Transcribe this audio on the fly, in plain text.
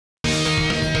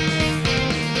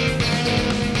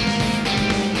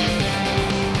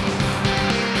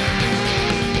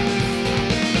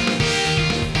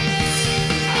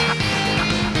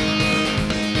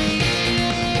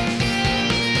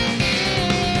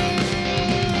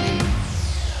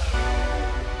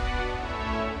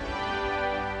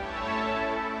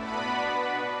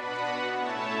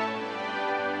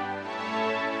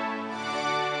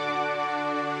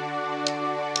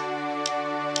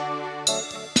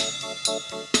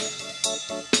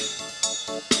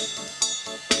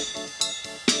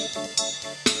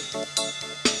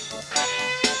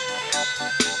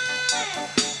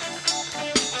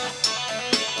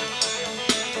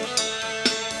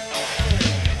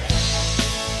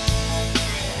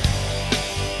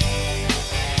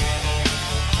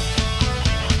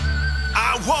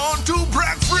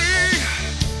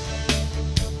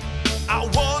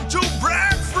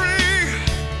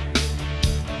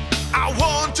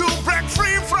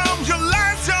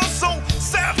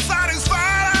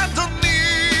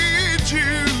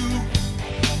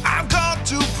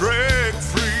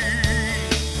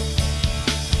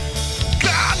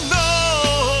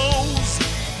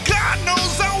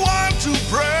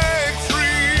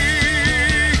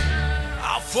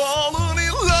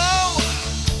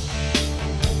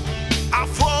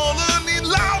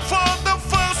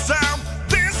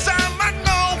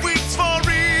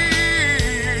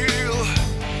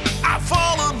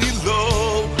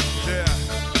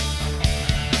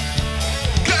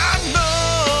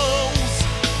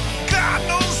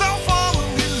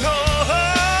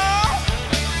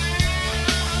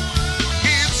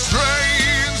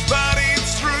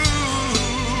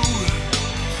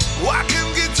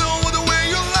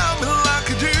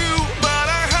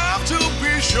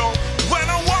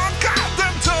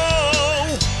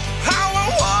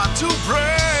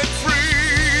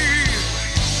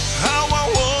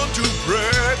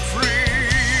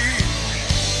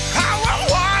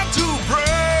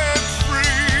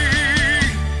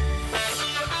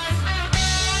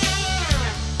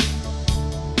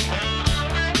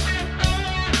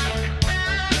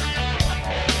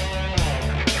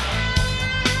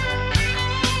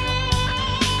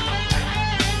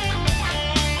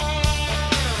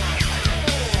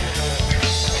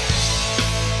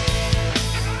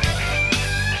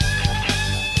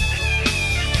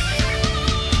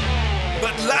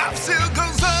life still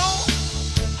goes on.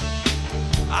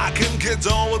 I can get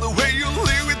on with the way you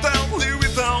live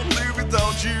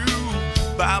without you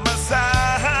by my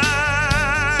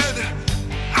side.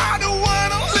 I don't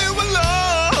wanna live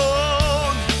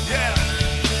alone. Yeah.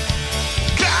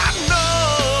 God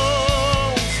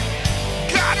knows,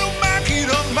 gotta make it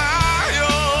on my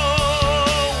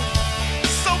own.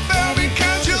 So baby,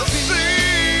 can't you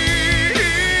see?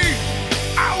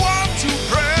 I want to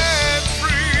break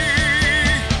free.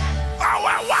 Oh,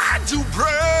 I want to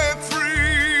break free.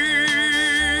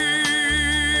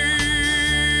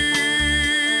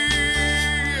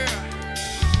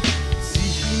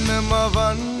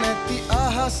 මවන්නැති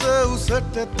අහස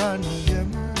උසට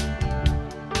තනියම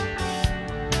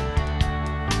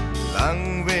ලං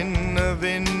වෙන්න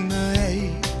වෙන්න ඇයි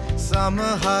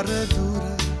සමහර දුර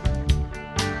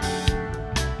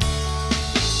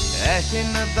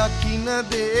ඇහෙන දකින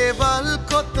දේවල්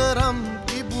කොතරම්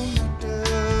තිබුණට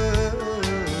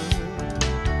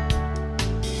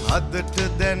අදට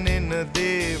දැනෙන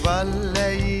දේවල්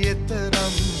ඇයි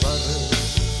එතරම් බර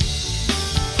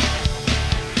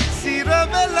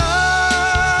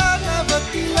සිරවෙලා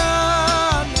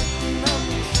නැවතිලා නැතිනම්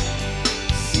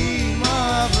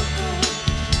සීමාවක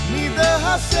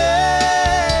නිදහසේ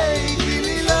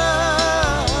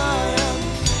ඉගිලිලා යම්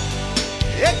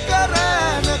එක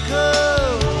රැනක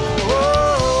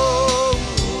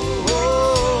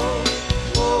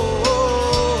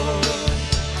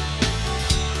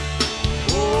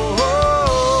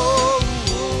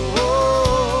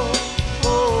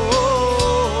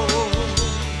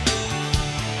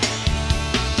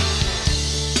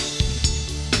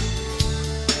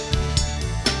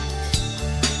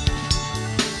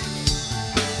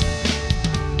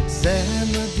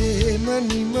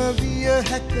නිම විය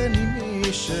හැක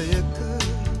නිමේෂයක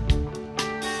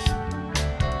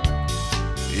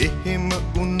එහෙම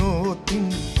වුණොතින්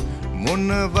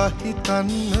මොනව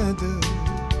හිතන්නද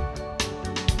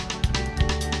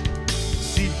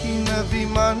සිහින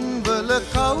විමන් වල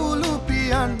කවුළු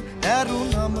පියන්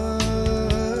ඇරුණම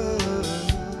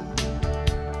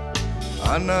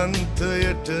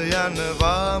අනන්තයට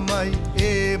යනවාමයි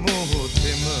ඒ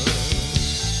මොහොතෙම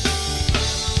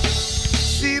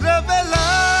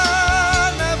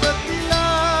සිරවෙලා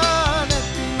නැවතිලා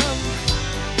නැතිනම්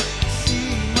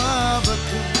සීමාවක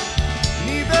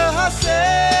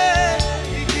නිදහසේ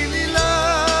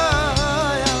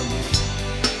ඉගිලිලා යම්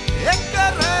එක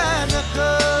රැනක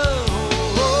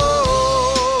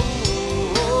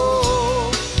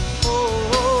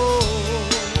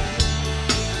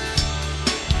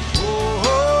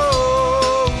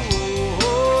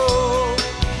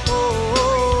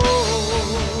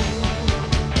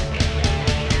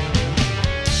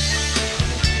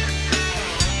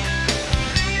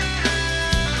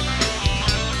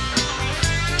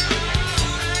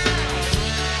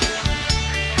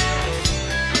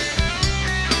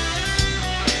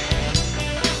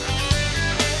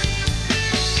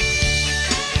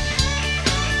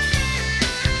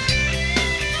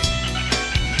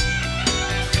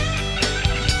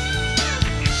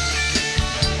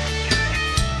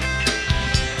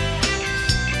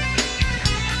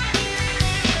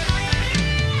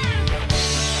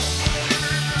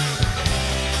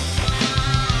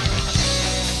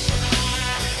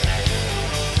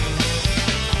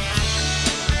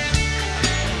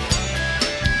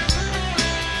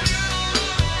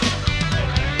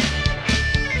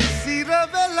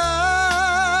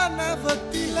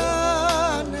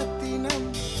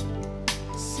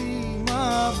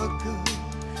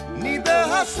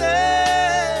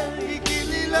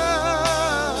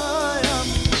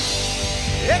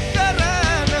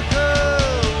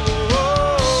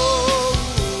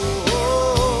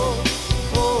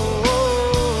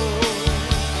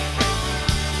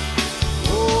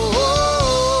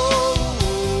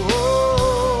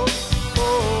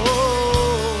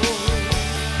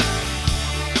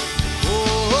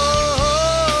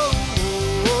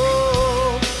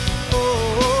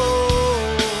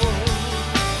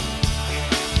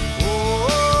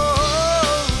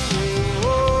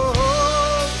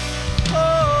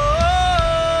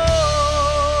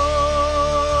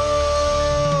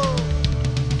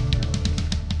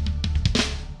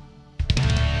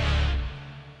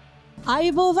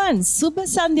අයිබෝවන් සුබ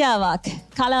සන්ධ්‍යාවක්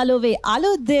කලාලෝවේ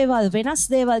අලුත් දේවල් වෙනස්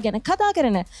දේවල් ගැන කතා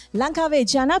කරන ලංකාවේ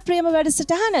ජනප්‍රියම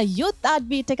වැඩසටහන යුත් ආර්ට්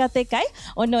බීට් එකත් එක්කයි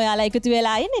ඔන්න ඔයාලා එකතු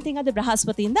වෙලා ඉන්නේ. ඉතින් අද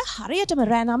බ්‍රහස්පතින්දා හරියටම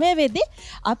රෑ 9 වෙද්දී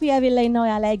අපි ඇවිල්ලා ඉන්න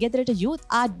ඔයාලා ගෙදරට යුත්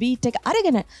ආර්ට් බීට් එක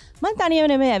අරගෙන මම තනියම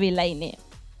නෙමෙයි ඇවිල්ලා ඉන්නේ.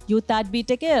 youth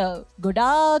heartbeat එක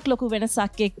ගොඩාක් ලොකු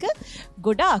වෙනසක් එක්ක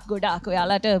ගොඩාක්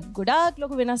ඔයාලට ගොඩාක්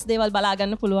ලොකු වෙනස් දේවල් බලා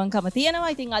ගන්න පුළුවන්කම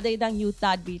තියෙනවා. ඉතින් අද ඉඳන් youth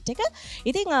heartbeat එක.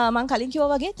 ඉතින් මම කලින්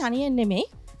කිව්වා වගේ තනියෙන් නෙමෙයි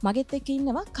මගෙත් එක්ක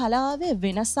ඉන්නවා කලාවේ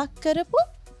වෙනසක් කරපු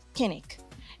කෙනෙක්.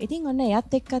 ඉතින් ඔන්න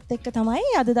එයත් එක්ක තමයි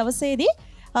අද දවසේදී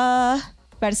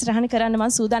වැඩසටහන කරන්න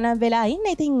මම සූදානම් වෙලා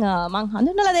ඉන්නේ. ඉතින් මම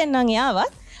හඳුන්වලා දෙන්නම්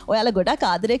එයාවත්. ඔයාලා ගොඩක්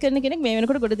ආදරය කරන කෙනෙක් මේ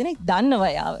වෙනකොට ගොඩ දෙනෙක්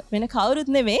දන්නවා එයාව. වෙන කවුරුත්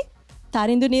නෙමෙයි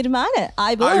තරිඳු නිර්මාණ.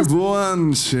 අයබෝවන්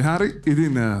ශහරි.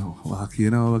 ඉතින් වා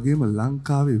කියනවා වගේම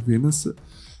ලංකාවේ වෙනස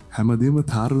හැමදේම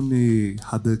තරුණේ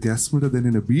හද ගැස්මට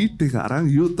දැනෙන බීට් එක අරන්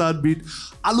youth heartbeat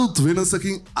අලුත්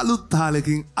වෙනසකින් අලුත්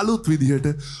තාලකින් අලුත් විදිහට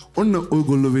ඔන්න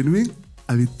ඔයගොල්ලෝ වෙනුවෙන්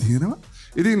අවිත් තියෙනවා.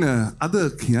 ඉතින් අද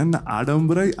කියන්න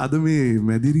ආඩම්බරයි අද මේ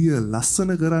මැදිරිය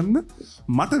ලස්සන කරන්න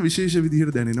මට විශේෂ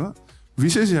විදිහට දැනෙනවා.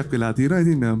 විශේෂයක් වෙලා තියෙනවා.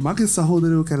 ඉතින් මගේ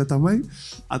සහෝදරයෝ කැල තමයි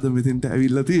අද මෙතෙන්ට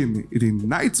ඇවිල්ලා තියෙන්නේ. ඉතින්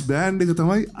නයිට්ස් බෑන්ඩ් එක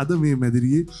තමයි අද මේ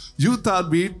මැදිරියේ youth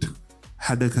heartbeat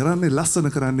හැඩ කරන්නේ ලස්සන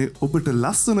කරන්නේ ඔබට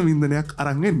ලස්සන වින්දනයක්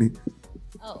අරන් එන්නේ.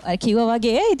 ඔව් කිව්වා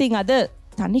වගේ ඉතින් අද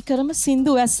තනි කරම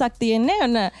සින්දු ඇස්සක් තියෙන්නේ.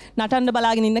 ඔන්න නටන්න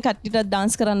බලාගෙන ඉන්න කට්ටියට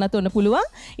ඩාන්ස් කරන්නත් ඔන්න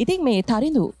පුළුවන්. ඉතින් මේ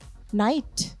තරිඳු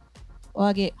නයිට්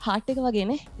ඔයගේ හાર્ට් එක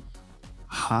වගේනේ.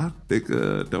 හાર્ට්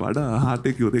එකට වඩා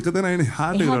හાર્ට් එක කිව්වොත් එක තැනයිනේ.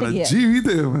 හાર્ට් එකට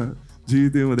වඩා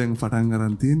ජීවිතේම දැන් පටන්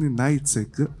ගන්න තියෙන්නේ නයිට්ස්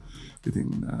එක. ඉතින්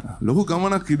ලොකු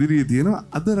ගමනක් ඉදිරියේ තියෙනවා.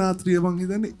 අද රාත්‍රිය මං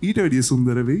හිතන්නේ ඊට වැඩිය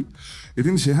සුන්දර වෙයි.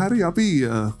 ඉතින් ශහරි අපි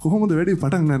කොහොමද වැඩි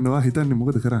පටන් ගන්නවා හිතන්නේ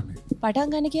මොකද කරන්නේ?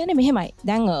 පටන් ගන්න කියන්නේ මෙහෙමයි.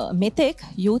 දැන් මෙතෙක්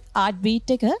youth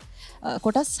heartbeat එක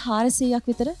කොටස් 400ක්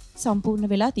විතර සම්පූර්ණ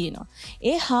වෙලා තියෙනවා.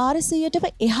 ඒ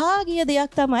 400ටම එහා ගිය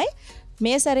දෙයක් තමයි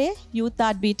මේ සැරේ youth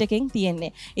heartbeat එකෙන්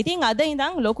තියෙන්නේ. ඉතින් අද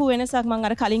ඉඳන් ලොකු වෙනසක් මම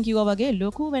අර කලින් කිව්වා වගේ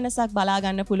ලොකු වෙනසක් බලා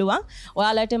ගන්න පුළුවන්.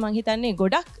 ඔයාලට මම හිතන්නේ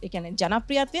ගොඩක් ඒ කියන්නේ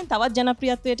ජනප්‍රියත්වයෙන් තවත්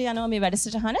ජනප්‍රියත්වයට යනවා මේ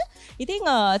වැඩසටහන. ඉතින්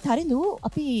තරිඳු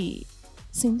අපි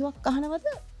සින්දුවක් අහනවද?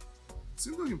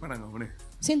 සින්දුවකින් පටන් ගමුනේ.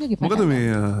 සින්දුවකින් මොකද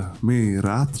මේ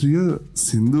රාත්‍රිය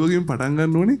සින්දුවකින් පටන්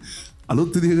ගන්න ඕනේ.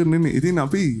 අලුත් විදිහකට නෙමෙයි. ඉතින්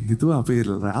අපි හිතුවා අපේ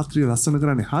රාත්‍රිය ලස්සන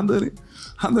කරන්නේ හඳනේ.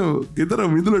 හඳ ගෙදර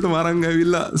මිදුලට මාරන්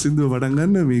ඇවිල්ලා සින්දුව පටන්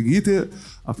ගන්න මේ ගීතය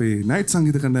අපේ නයිට්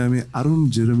සංගීත කණ්ඩායමේ අරුන්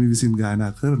ජෙරමි විසින්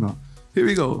ගායනා කරනවා. Here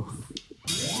we go.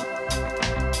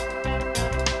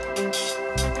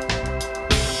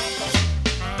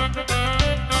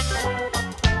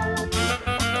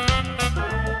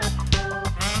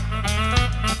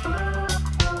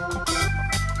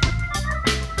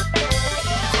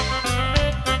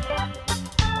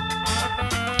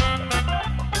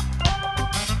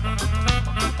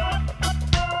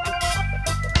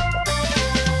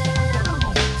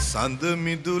 සඳ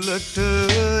මිදුලට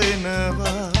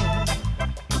එනවා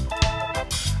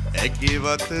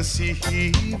ඇගේවත සිහි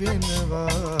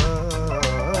වෙනවා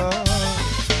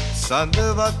සඳ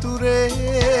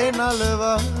වතුරේ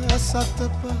නලවා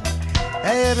සතප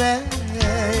ඇය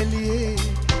රැලියේ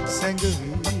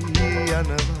සැඟවී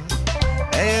යනවා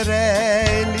ඇය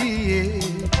රැලියේ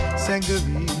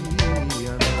සැඟවී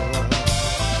යනවා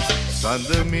සඳ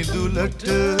මිදුලට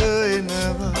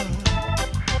එනවා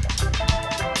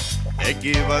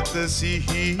ඇගේවත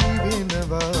සිහි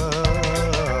වෙනවා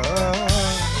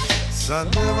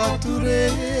සඳ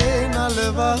වතුරේ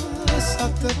නලවා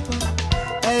සතප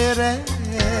ඇය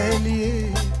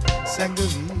රැලියේ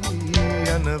සැඟවී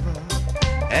යනවා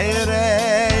ඇය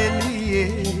රැලියේ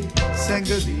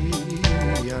සැඟවී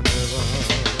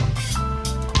යනවා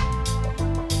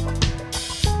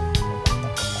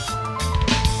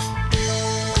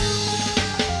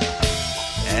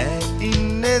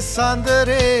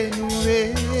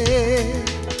සඳරේනුවේ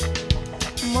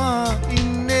මා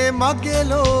ඉන්නේ මගේ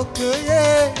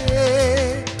ලෝකයේ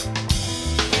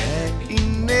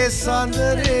ඉන්නේ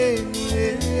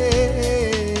සඳරේනුවේ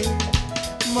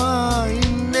මා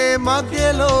ඉන්නේ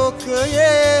මගේ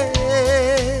ලෝකයේ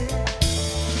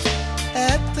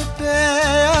ඇත්තට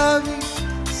ආවි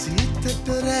සිතට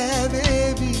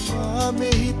රැවේවි මා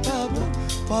මෙහි තබ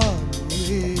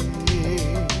පාළුවේ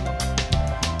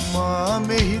මා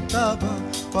මෙහි තබ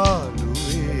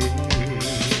පාළුවේ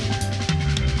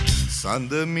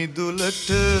සඳ මිදුලට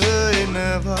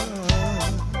එනවා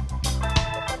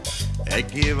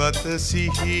ඇගේවත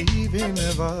සිහි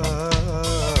වෙනවා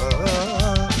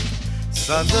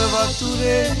සඳ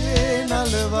වතුරේ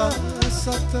නලවා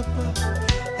සතප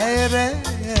ඇය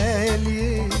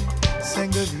රැලියේ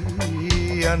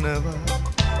සැඟවී යනවා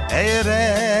ඇය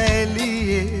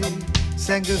රැලියේ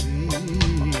සැඟවී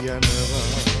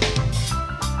යනවා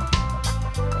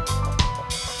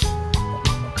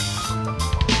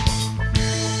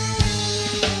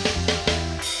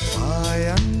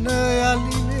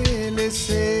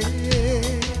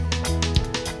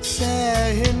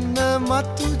සෑහෙන්න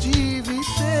මතු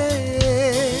ජීවිතේ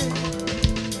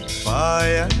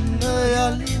ආයන්න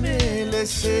යලි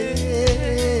මෙලෙසේ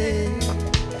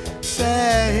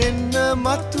සෑහෙන්න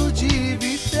මතු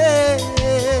ජීවිතේ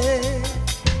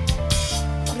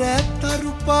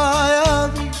රැත්තරු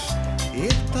පායාවි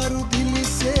ඒතරු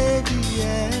දිලිසේවි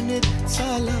ඇනෙත්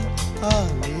සලා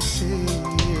ආලෙසේ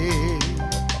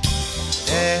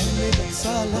ඇනෙත්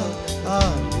සලා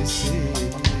ආලෙසේ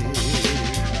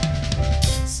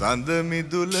සඳ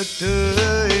මිදුලට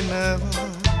එනවා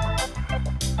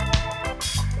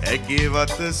ඇගේ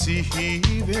වත සිහි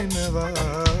වෙනවා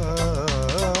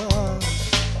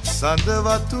සඳ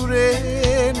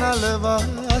වතුරේ නලවා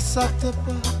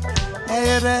සතපා ඇය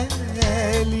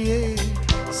රැලියේ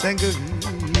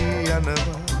සැඟවී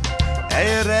යනවා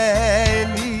ඇය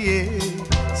රැලියේ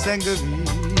සැඟවී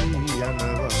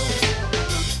යනවා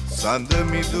සඳ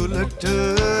මිදුලට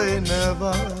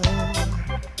එනවා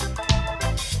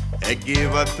ඇගේ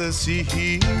වත සිහි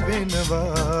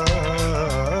වෙනවා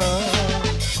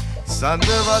සඳ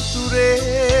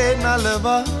වතුරේ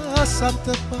නලවා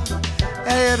සතපා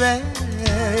ඇය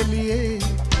රැලියේ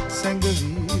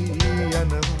සැඟවී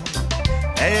යනවා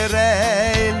ඇය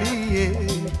රැලියේ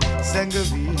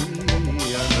සැඟවී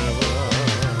යනවා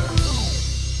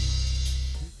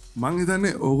මං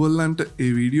හිතන්නේ ඕගොල්ලන්ට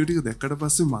ඒ වීඩියෝ ටික දැක්කට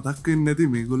පස්සේ මතක් වෙන්නේ නැති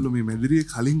මේගොල්ලෝ මේ මැදිරියේ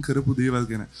කලින් කරපු දේවල්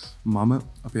ගැන. මම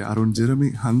අපේ අරුන් ජෙරමි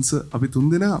හංස අපි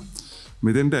තුන්දෙනා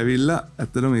මෙතෙන්ට ඇවිල්ලා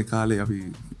ඇත්තටම මේ කාලේ අපි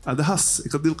අදහස්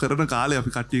එකතු කරන කාලේ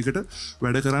අපි කට්ටියකට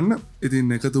වැඩ කරන්න ඉතින්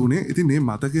එකතු වුණේ. ඉතින් මේ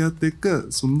මතකයත් එක්ක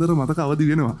සුන්දර මතක අවදි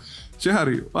වෙනවා.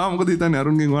 ෂහරි, ඔයා මොකද හිතන්නේ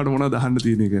අරුන්ගෙන් ඔයාට මොනවද අහන්න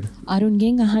තියෙන්නේ කියන්නේ?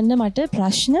 අරුන්ගෙන් අහන්න මට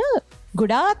ප්‍රශ්න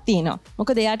ගොඩාක් තියෙනවා.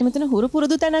 මොකද එයාට මෙතන හුරු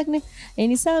පුරුදු තැනක්නේ. ඒ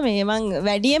නිසා මේ මං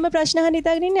වැඩියෙන්ම ප්‍රශ්න අහන්න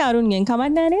හිතාගෙන ඉන්නේ අරුන්ගෙන්.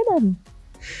 කමන්නේ නේද?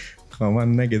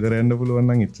 කමන්නේ ගෙදර යන්න පුළුවන්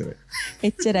නම් එච්චරයි.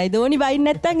 එච්චරයි. දෝනි බයින්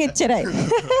නැත්තම් එච්චරයි.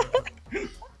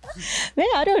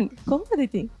 මේ අරුන් කොහොමද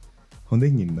ඉතින්?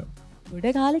 හොඳින් ඉන්නවා. ගොඩ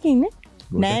කාලෙකින් ඉන්නේ?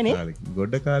 නෑනේ.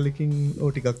 ගොඩ කාලෙකින් ඕ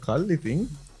ටිකක් කල් ඉතින්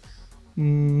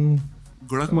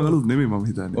ගොඩක් මගලුත් නෙමෙයි මම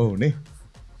හිතන්නේ. ඔව් නේ.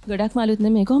 ගොඩක් මලුත්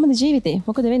නෙමෙයි. කොහොමද ජීවිතේ?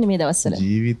 මොකද වෙන්නේ මේ දවස්වල?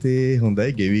 ජීවිතේ හොඳයි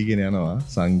ගෙවිගෙන යනවා.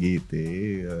 සංගීතේ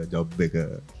ජොබ් එක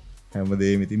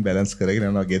හැමදේම ඉතින් බැලන්ස් කරගෙන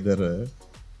යනවා. ගෙදර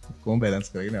කොහොම බැලන්ස්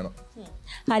කරගෙන යනවා.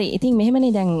 හරි. ඉතින්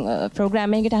මෙහෙමනේ දැන්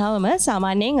ප්‍රෝග්‍රෑම් එකකට ආවම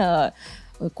සාමාන්‍යයෙන්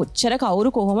කොච්චර කවුරු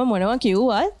කොහොම මොනවා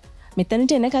කිව්වත්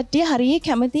මෙතනට එන කට්ටිය හරිය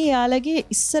කැමති යාළගේ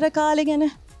ඉස්සර කාලේ ගැන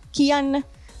කියන්න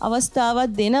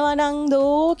අවස්ථාවක් දෙනවා නම්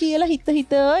දෝ කියලා හිත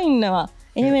ඉන්නවා.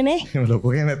 එහෙමනේ. එහෙම ලොකු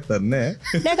කෙනෙක් නැත්තන්නේ.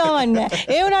 නෑ කවන්නේ.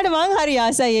 ඒ වුණාට මං හරි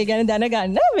ආසයි ඒ ගැන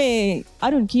දැනගන්න. මේ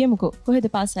අරුන් කියමුකෝ කොහෙද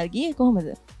පාසල් ගියේ කොහමද?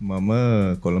 මම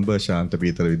කොළඹ ශාන්ත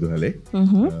පීතර විදුහලේ.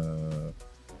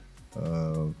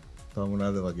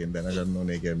 තමුණාද වගේ දැනගන්න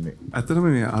ඕනේ කියන්නේ. ඇත්තටම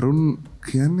මේ අරුන්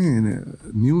කියන්නේ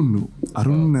නියුන්නු.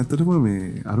 අරුන් ඇත්තටම මේ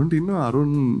අරුන්ට ඉන්නවා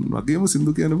අරුන් වගේම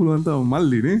සින්දු කියන්න පුළුවන් තව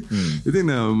මල්ලිනේ.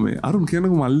 ඉතින් මේ අරුන්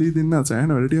කියනකො මල්ලි දෙන්න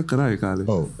සෑහෙන වැඩ ටිකක් කරා ඒ කාලේ.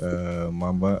 ඔව්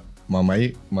මමයි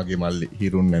මගේ මල්ලි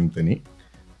හිරුන් නැන්තනි.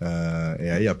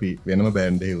 එයයි අපි වෙනම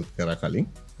බෑන්ඩ් එකේ උත් කරා කලින්.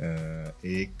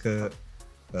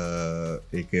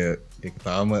 ඒක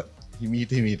තාම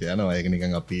හිමීට යනවා. ඒක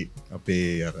නිකන් අපි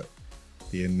අපේ අර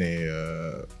තියන්නේ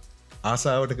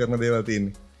ආසාවට කරන දේවල්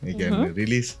තියෙන්නේ. ඒ කියන්නේ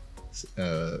රිලීස්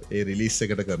ඒ රිලීස්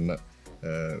එකට කරන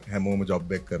හැමෝම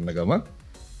ජොබ් එක කරන ගම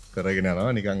කරගෙන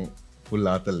යනවා නිකන් ෆුල්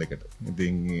ආතල් එකට.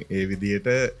 ඉතින් ඒ විදිහට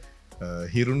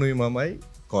හිරුණුයි මමයි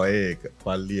කොය එක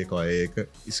පල්ලියේ කොය එක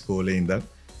ඉස්කෝලේ ඉඳන්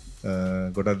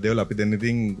ගොඩක් දේවල් අපි දෙන්න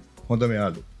ඉතින් හොඳම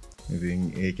යාළු. ඉතින්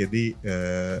ඒකෙදි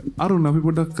අරුන් අපි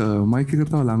පොඩ්ඩක් මයික් එකට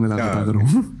තව ලං වෙලා කතා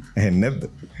කරමු. ඇහෙන්නේ නැද්ද?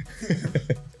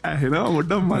 ඇහෙනවා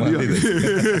පොඩ්ඩක් මදි.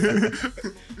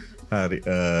 හරි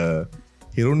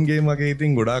හිරුන්ගේ මගේ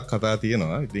ඉතින් ගොඩාක් කතා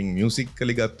තියෙනවා. ඉතින්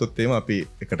මියුසික්කලි ගත්තොත් එහෙම අපි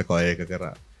එකට කොය එක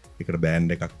කරා. එකට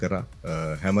බෑන්ඩ් එකක් කරා.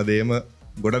 හැමදේම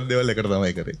ගොඩක් දේවල් එකට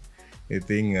තමයි කරේ.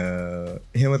 ඉතින්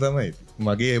එහෙම තමයි.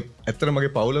 මගේ ඇත්තට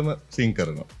මගේ පවුලම සිං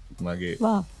කරනවා. මගේ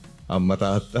අම්මා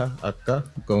තාත්තා අක්කා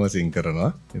කොහොම සිං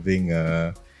කරනවා. ඉතින්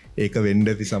ඒක වෙන්න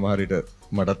ඇති සමහර විට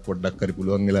මටත් පොඩ්ඩක් හරි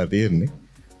පුළුවන් වෙලා තියෙන්නේ.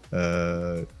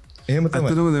 එහෙම තමයි.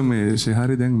 ඇත්තටම දැන් මේ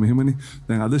ශහරි දැන් මෙහෙමනේ.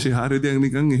 දැන් අද ශහරි දැන්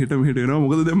නිකන් එහෙට මෙහෙට එනවා.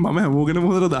 මොකද දැන් මම හැමෝගෙනම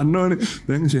හොඳට දන්නවනේ.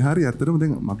 දැන් ශහරි ඇත්තටම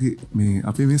දැන් මගේ මේ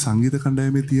අපේ මේ සංගීත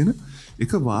කණ්ඩායමේ තියෙන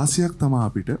එක වාසියක් තමයි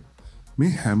අපිට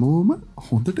මේ හැමෝම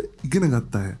හොඳට ඉගෙන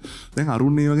ගත්ත අය. දැන්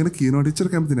අරුන් ඒව ගැන කියනවට ඉච්චර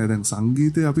කැමති නෑ. දැන්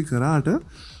සංගීතය අපි කරාට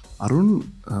අරුන්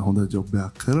හොඳ ජොබ්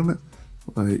එකක් කරන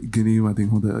ඉගෙනීම අතින්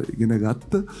හොඳ ඉගෙන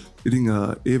ගත්ත. ඉතින්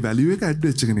ඒ වැලියු එක ඇඩ්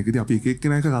වෙච්ච කෙනෙක්. ඉතින් අපි එක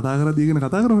එක්කෙනා එක කතා කරලා දීගෙන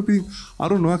කතා කරමු. අපි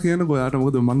අරුන් ඔයා කියනකො ඔයාට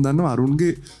මොකද මම දන්නවා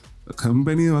අරුන්ගේ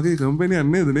කම්පැනි වගේ කම්පැනියක්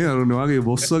නේද නේ අරුන් වගේ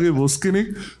බොස් වගේ බොස් කෙනෙක්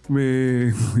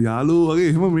මේ යාළුවෝ වගේ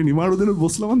එහෙම මේ නිමාඩු දෙන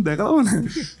බොස්ලා මම දැකලාම නැහැ.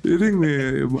 ඉතින් මේ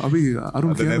අපි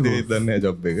අරුන් කියන්නේ දන්නේ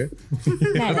ජොබ් එක.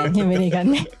 නෑ නෑ එහෙම නේ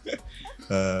ගන්න.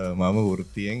 මම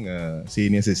වෘත්තියෙන්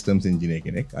සීනියර් සිස්ටම්ස් ඉන්ජිනියර්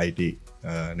කෙනෙක් IT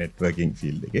networking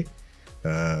field එකේ.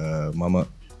 මම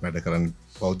වැඩ කරන්නේ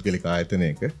පෞද්ගලික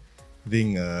ආයතනයක. ඉතින්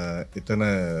එතන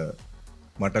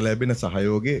මට ලැබෙන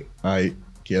සහයෝගේ ආයි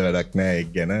කියලා වැඩක් නෑ. ඒක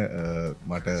ගැන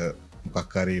මට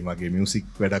මොකක් හරි මගේ මියුසික්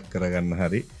වැඩක් කරගන්න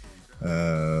හරි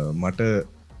මට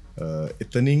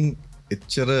එතනින්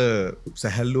එච්චර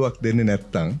සැහැල්ලුවක් දෙන්නේ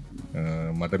නැත්තම්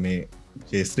මට මේ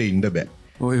ශේෂ්ත්‍රයේ ඉන්න බෑ.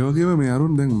 ඔය වගේම මේ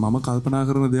අරුන් දැන් මම කල්පනා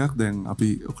කරන දෙයක් දැන් අපි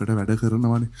ඔකට වැඩ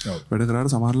කරනවානේ. වැඩ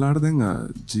කරාට සමහරලාට දැන්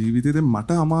ජීවිතේ දැන්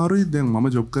මට අමාරුයි දැන් මම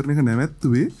ජොබ් කරන එක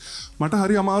නැවැත්තුවේ. මට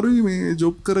හරි අමාරුයි මේ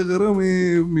ජොබ් කර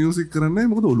මේ මියුසික් කරන්නයි.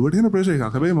 මොකද ඔළුවට එන ප්‍රෙෂර් එකක්.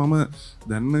 හැබැයි මම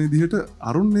දැන් විදිහට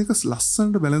අරුන් මේක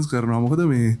ලස්සනට බැලන්ස් කරනවා. මොකද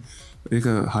මේ ඒක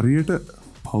හරියට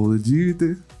පෞද්ගල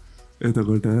ජීවිතේ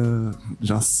එතකොට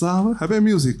රස්සාව හැබැයි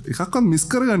මියුසික් එකක්වත් මිස්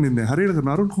කරගන්නේ නැහැ. හරියට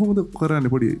කරන අරුන් කොහොමද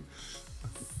කරන්නේ පොඩි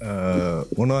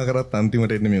මොනවා කරත්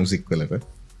අන්තිමට එන්න මියුසික් වලට.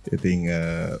 ඉතින්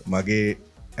මගේ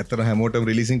ඇත්තට හැමෝටම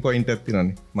රිලීසින් පොයින්ට් එකක්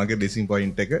තියෙනවානේ. මගේ රිලීසින්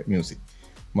පොයින්ට් එක මියුසික්.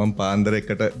 මම පාන්දර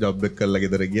එකට ජොබ් එක කරලා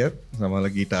ගෙදර ගියත් සමහරවල්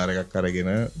ගිටාර එකක්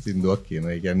අරගෙන සින්දුවක්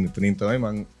කියනවා. ඒ කියන්නේ එතනින් තමයි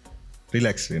මම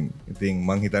රිලැක්ස් වෙන්නේ. ඉතින්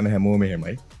මං හිතන්නේ හැමෝම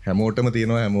එහෙමයි. හැමෝටම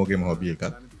තියෙනවා හැමෝගෙම හොබි එකක්.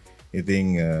 ඉතින්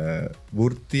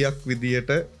වෘත්තියක්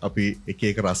විදියට අපි එක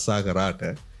එක රස්සා කරාට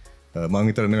මං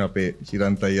විතර නෙමෙයි අපේ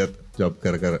ශිරන්ත අයියත් ජොබ්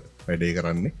කර වැඩේ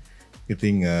කරන්නේ.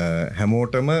 ඉතින්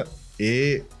හැමෝටම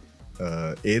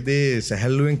ඒ දේ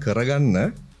සැහැල්ලුවෙන් කරගන්න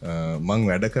මං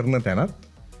වැඩ කරන තැනත්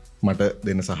මට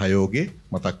දෙන සහයෝගේ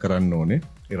මතක් කරන්න ඕනේ.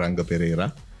 ඉරංග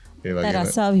පෙරේරා ඒ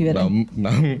වගේ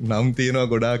නම් තියෙනවා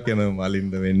ගොඩාක් යන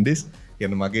මලින්ද වෙන්ඩිස්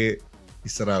කියන මගේ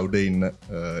ඉස්සරහා උඩ ඉන්න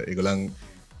ඒගොල්ලන්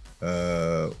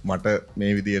මට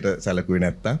මේ විදියට සැලකුවේ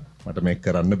නැත්තම් මට මේක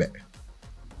කරන්න බෑ.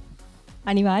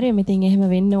 අනිවාර්යයෙන්ම ඉතින් එහෙම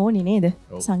වෙන්න ඕනේ නේද?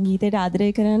 සංගීතයට ආදරය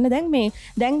කරන්න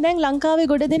දැන් ලංකාවේ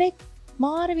ගොඩ දෙනෙක්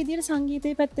මාර විදියට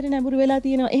සංගීතයේ පැත්තට නැඹුරු වෙලා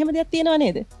තියෙනවා. එහෙම දෙයක් තියෙනව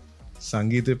නේද?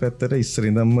 සංගීතයේ පැත්තට ඉස්සර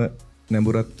ඉඳන්ම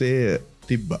නැඹුරත්වයේ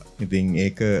තිබ්බා. ඉතින්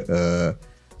ඒක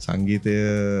සංගීතය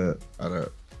අර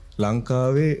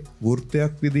ලංකාවේ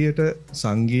වෘත්තයක් විදියට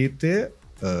සංගීතය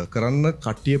කරන්න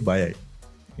කට්ටිය බයයි.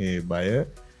 ඒ බය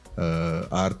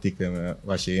ආර්ථික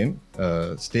වශයෙන්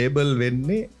ස්ටේබල්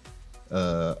වෙන්නේ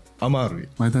අමාරුයි.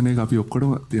 මම හිතන්නේ අපි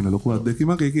ඔක්කොටම තියෙන ලොකු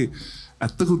අත්දැකීමක්. ඒකේ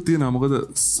ඇත්තකුත් තියෙනවා. මොකද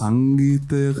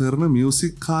සංගීතය කරන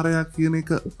මියුසික් කාරයා කියන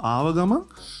එක ආව ගමන්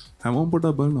හැමෝම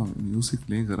පොඩක් බලනවා මියුසික්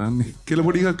නේ කරන්නේ කියලා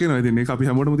පොඩි එකක් එනවා. ඉතින් ඒක අපි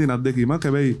හැමෝටම තියෙන අත්දැකීමක්.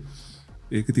 හැබැයි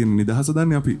ඒකේ තියෙන නිදහස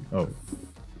දන්නේ අපි. ඔව්.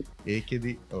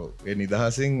 ඒකෙදි ඔව් ඒ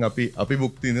නිදහසෙන් අපි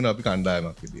භුක්ති විඳින අපි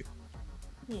කණ්ඩායමක් විදියට.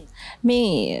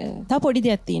 මේ තව පොඩි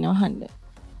දෙයක් තියෙනවා අහන්න.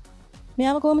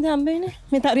 මෙයාව කොහොමද හම්බ වෙන්නේ?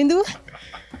 මේ තරිඳුව?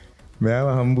 මෙයාව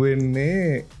හම්බ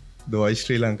වෙන්නේ දොයි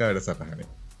ශ්‍රී ලංකා වැඩසටහනේ.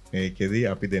 මේකෙදි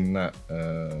අපි දෙන්න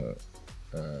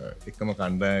එකම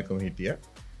කණ්ඩායමකම හිටියා.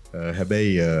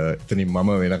 හැබැයි එතනින් මම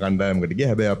වෙන කණ්ඩායමකට ගියා.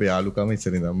 හැබැයි අපේ යාළුකම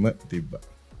ඉස්සරින්දම තිබ්බා.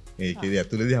 ඒකෙදි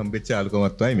ඇතුළේදී හම්බෙච්ච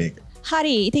යාළුකමක් තමයි මේක.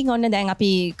 හරි. ඉතින් ඔන්න දැන්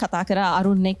අපි කතා කරා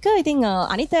අරුන් එක්ක. ඉතින්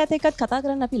අනිත් අයත් එක්කත් කතා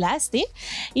කරන්න අපි ලෑස්ති.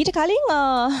 ඊට කලින්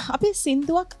අපි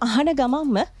සින්දුවක් අහන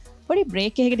ගමන්ම පොඩි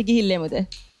බ්‍රේක් එකකට ගිහිල්ලෙමුද?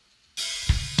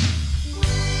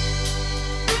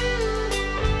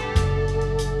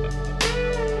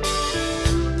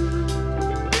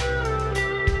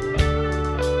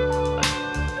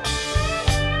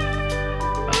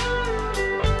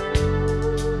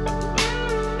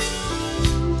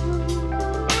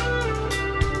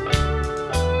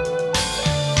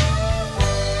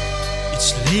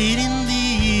 Late in the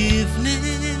evening,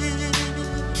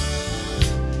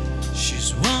 she's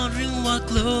wondering what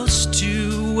clothes to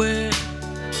wear.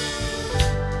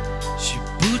 She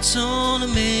puts on a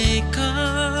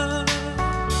makeup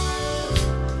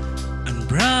and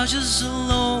brushes her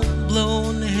long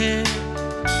blonde hair,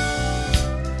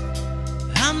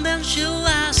 and then she'll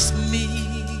ask me,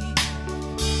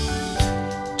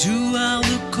 do I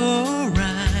look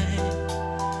alright?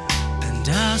 And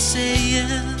I'll say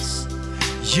yes.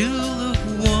 You look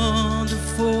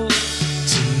wonderful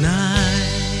tonight.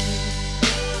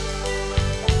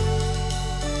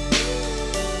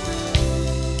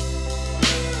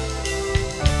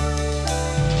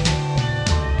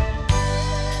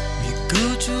 We go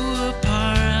to a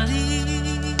party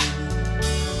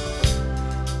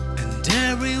and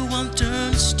everyone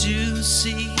turns to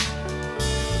see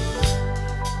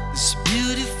this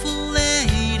beautiful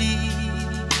lady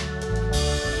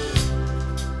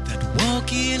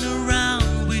walking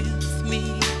around with me,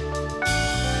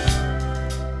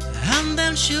 and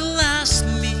then she'll ask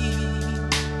me,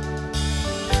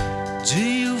 do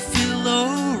you feel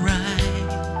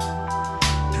alright?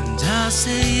 And I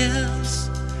say yes,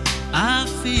 I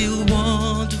feel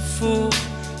wonderful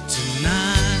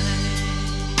tonight.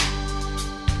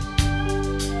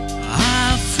 I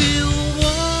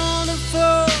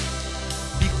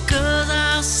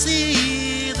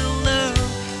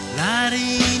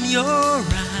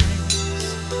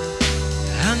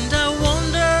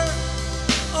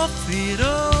it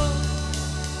all,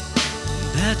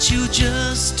 that you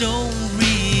just don't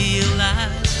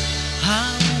realize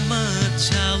how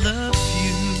much I love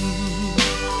you.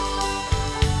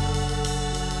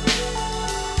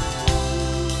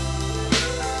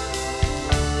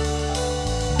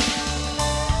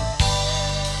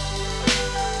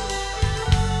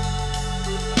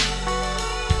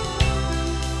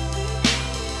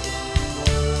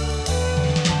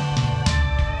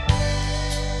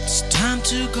 It's time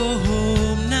to go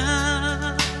home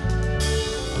now,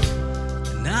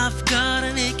 and I've got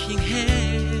an aching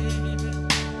head,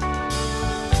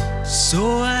 so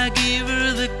I give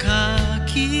her the car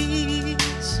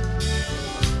keys,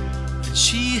 and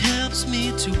she helps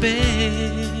me to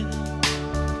bed,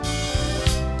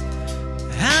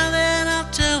 and then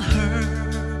I'll tell her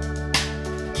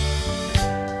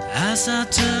as I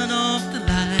turn off the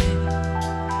light,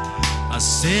 I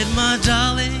said, my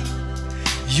darling,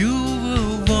 you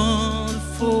were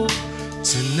wonderful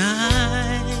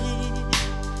tonight.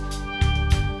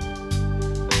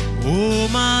 Oh,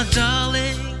 my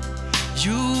darling,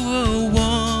 you were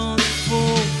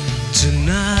wonderful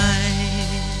tonight.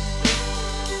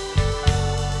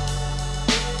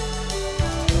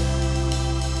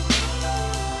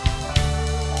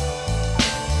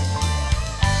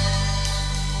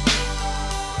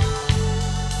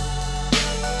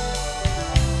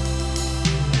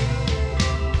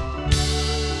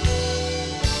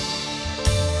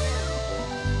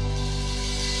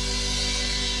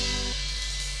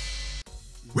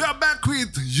 We are back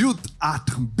with Youth Art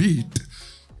Beat.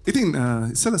 ඉතින්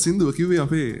ඉස්සල සින්දුව කිව්වේ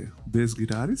අපේ base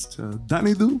ගිටාරිස්ට්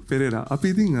Danidu Perera. අපි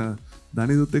ඉතින්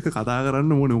දනිදුත් එක්ක කතා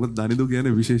කරන්න ඕනේ. මොකද දනිදු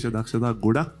කියන්නේ විශේෂ දක්ෂතා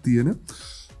ගොඩක් තියෙන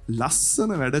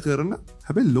ලස්සන වැඩ කරන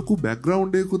හැබැයි ලොකු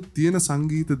බෑග්ග්‍රවුන්ඩ් එකකුත් තියෙන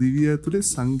සංගීත දිවිය ඇතුලේ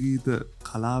සංගීත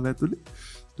කලාව ඇතුලේ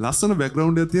ලස්සන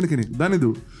බෑග්ග්‍රවුන්ඩ් එකක් තියෙන කෙනෙක්.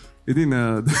 දනිදු ඉතින්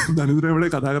දනිදුරේ වල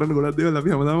කතා කරන්න ගොඩක් දේවල් අපි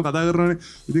හැමදාම කතා කරනවානේ.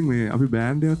 ඉතින් මේ අපි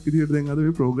බෑන්ඩ් එකක් විදිහට දැන් අද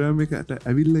මේ ප්‍රෝග්‍රෑම් එකට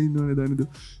ඇවිල්ලා ඉන්නවනේ දනිදු.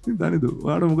 ඉතින් දනිදු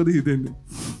ඔයාලට මොකද හිතෙන්නේ?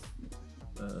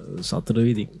 සතුට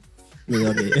විදික් මේ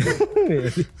වගේ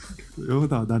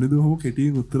යෝතා දනිදු හම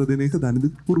කෙටියෙන් උත්තර දෙන එක දනිදු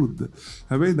පුරුද්ද.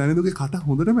 හැබැයි දනිදුගේ කට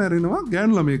හොඳට මැරෙනවා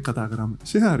ගෑනු ළමයෙක් කතා කරාම.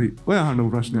 ශෙහාරි ඔය අහන්න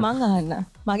ප්‍රශ්න. මං අහන්න.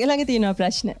 මගේ ළඟ තියෙනවා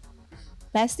ප්‍රශ්න.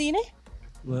 ලෑස්තිනේ?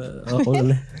 ඕන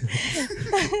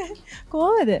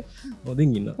කොහොමද? හොඳින්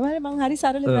ඉන්න. මම හරි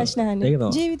සරල ප්‍රශ්න අහන්නේ.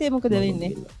 ජීවිතේ මොකද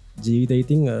වෙන්නේ? ජීවිතය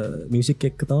ඉතින් මියුසික්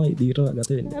එක්ක තමයි ඉදිරියට ගත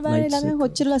වෙන්නේ. හැබැයි ළඟ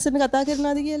කොච්චර ලස්සන කතා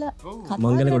කරනවද කියලා.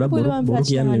 මං ගැන ගොඩක් බොරු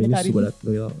කියන්නේ මිනිස්සු ගොඩක්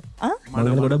ඔයා. මං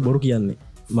ගැන ගොඩක් බොරු කියන්නේ.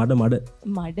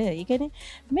 මඩ ඒ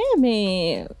කියන්නේ මේ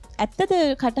ඇත්තද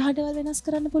කටහඬවල් වෙනස්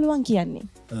කරන්න පුළුවන් කියන්නේ?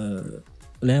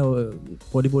 නෑ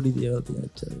පොඩි දේවල්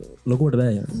තියෙනවා. ලොකුවට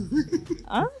බෑ යන්න.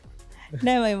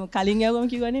 නෑ මම කලින් යවගම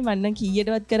කිව්වනේ මන්න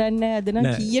කීයටවත් කරන්න අද නම්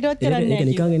කීයටවත් කරන්න නෑ. ඒක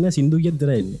නිකන් එන්න සින්දු කියද්දි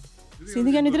විතරයි එන්නේ. සින්දු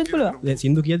කියන්න විතරද පුළුවන්? දැන්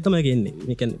සින්දු කියද්දි තමයි කියන්නේ.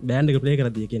 මේ කියන්නේ බෑන්ඩ් එක ප්ලේ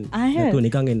කරද්දී කියන්නේ. නැතුව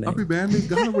නිකන් එන්නේ. අපි බෑන්ඩ් එක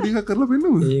ගහලා පොඩි එකක් කරලා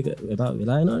පෙන්නමුද? ඒක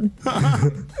වෙලා යනවානේ.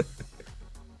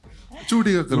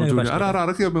 චූටි එකක් කරමු.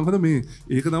 අර කිය මොකද මේ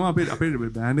ඒක තමයි අපේ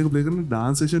බෑන්ඩ් එක ප්ලේ කරන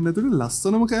ඩාන්ස් සෙෂන් ඇතුලේ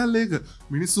ලස්සනම කෑල්ල ඒක.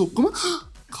 මිනිස්සු ඔක්කොම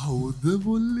කවුද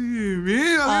බොල්ලේ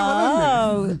මේ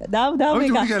දාව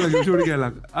චූටි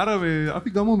කෑල්ලක්. අර මේ අපි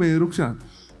ගමු මේ රුක්ෂාන්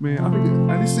මේ අපි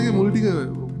ඇලිස් එකේ මුල් ටික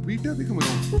බීට් එකක් එකම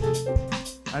ගමු.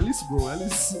 ඇලිස් බ්‍රෝ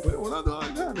ඇලිස් මොනවද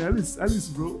ගන්න ඇලිස්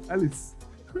බ්‍රෝ ඇලිස්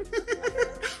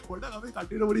පොඩ්ඩක් අපි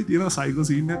කට්ටියට පොඩි තියෙන සයිකෝ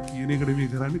සීන් එකක් කියන එකට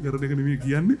මේ කරන්නේ කරන එක නෙමෙයි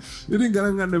කියන්නේ. ඉතින්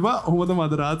ගණන් ගන්න එපා. ඔහොමදම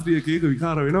අද රාත්‍රියේ කේක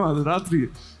විකාර වෙනවා අද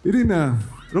රාත්‍රියේ. ඉතින්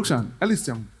රුක්ෂාන් ඇලිස්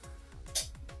යමු.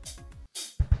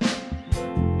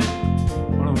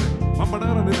 මම පටන්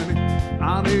ගන්න දෙන්නේ.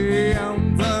 ආරේ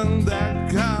අන්තන්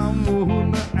දැක්කම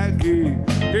මුහුණ ඇගේ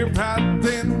ඒ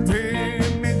පැත්තෙන්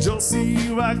තේන්නේ ජොසි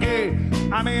වගේ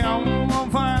අනේ අම්මා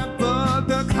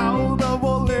පැත්තට කවුද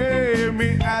බොලේ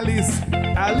මේ ඇලිස්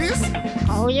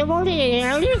කවුද බොලේ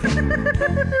ඇලිස්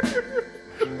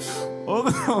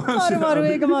මාරු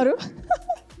ඒක මාරු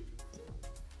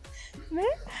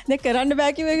මේ දැන් කරන්න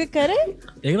බෑ කිව්ව එක කරේ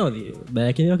ඒක නෝදී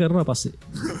බෑ කියන එක කරනවා පස්සේ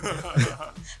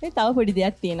ඒ තව පොඩි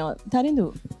දෙයක් තියෙනවා තනිදු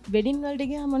වෙඩින් වලට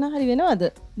ගියාම මොන හරි වෙනවද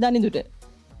දනිදුට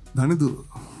දනිදු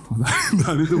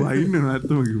වයින්න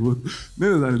ඇත්තම කිව්වොත්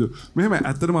නේද දනිදු මෙහෙම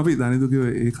ඇත්තටම අපි දනිදු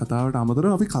කිව්වේ ඒ කතාවට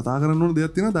අමතරව අපි කතා කරන්න ඕන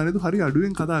දෙයක් තියෙනවා දනිදු හරි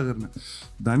අඩුවෙන් කතා කරන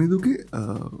දනිදුගේ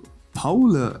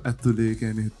පවුල ඇතුලේ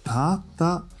කියන්නේ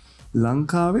තාත්තා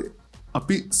ලංකාවේ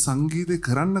අපි සංගීතය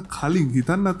කරන්න කලින්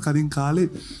හිතන්නත් කලින් කාලේ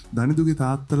දනිදුගේ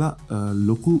තාත්තලා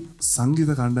ලොකු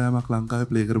සංගීත කණ්ඩායමක් ලංකාවේ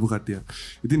ප්ලේ කරපු කට්ටියක්.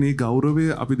 ඉතින් මේ ගෞරවය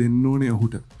අපි දෙන්න ඕනේ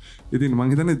ඔහුට. ඉතින්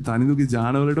මං හිතන්නේ දනිදුගේ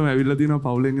ජානවලටම ඇවිල්ලා තියෙනවා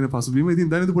පවුලෙන් එන පසුබිම. ඉතින්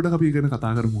දනිදු පොඩක් අපි ගැන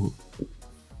කතා කරමු.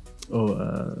 ඔව්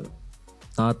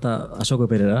තාත්තා අශෝක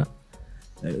පෙරේරා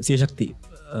සියශක්ති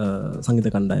සංගීත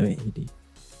කණ්ඩායමේ හිටියේ.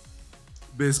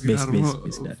 බේස් ගිටාරම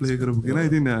ප්ලේ කරපු කෙනා.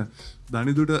 ඉතින්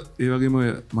දනිදුට ඒ වගේම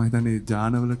මම හිතන්නේ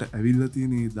ජානවලට ඇවිල්ලා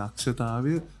තියෙන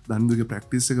දක්ෂතාවය දනිදුගේ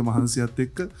ප්‍රැක්ටිස් එක මහන්සියත්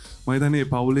එක්ක මම හිතන්නේ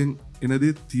පවුලෙන් එන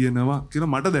දේ තියෙනවා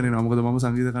කියලා මට දැනෙනවා. මොකද මම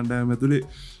සංගීත කණ්ඩායම ඇතුලේ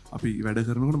අපි වැඩ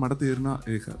කරනකොට මට තේරෙනවා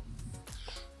ඒක.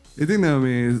 ඉතින්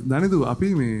මේ දනිදු අපි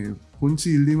මේ පුංචි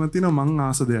ඉල්ලීමක් තියෙනවා මං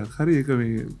ආස දෙයක්. හරි ඒක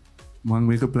මේ මං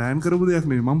මේක ප්ලෑන් කරපු දෙයක්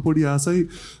නෙවෙයි. මං පොඩි ආසයි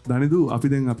දනිදු අපි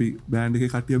දැන් අපි බෑන්ඩ්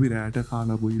එකේ කට්ටිය අපි රැට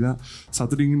කාලා බොයිලා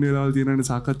සතුටින් ඉන්න වෙලාවල් තියෙනවානේ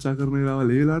සාකච්ඡා කරන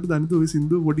වෙලාවල් ඒ වෙලාවට දනිදු ඔය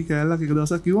සින්දුව පොඩි කෑල්ලක් එක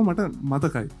දවසක් කිව්වා මට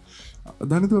මතකයි.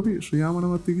 දනිදු අපි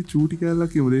ශ්‍රියාමනවත් එක්ක චූටි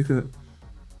කෑල්ලක් කියමුද? ඒක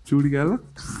චූටි කෑල්ලක්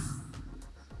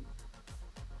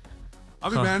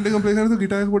අපි බෑන්ඩ් එක ප්ලේ කරනකොට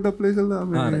ගිටාර් එක පොඩ්ඩක් ප්ලේ කළා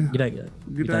මේ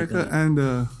ගිටාර් එක and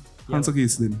හංස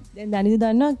කීස් දෙන්න. දැන් දනිදු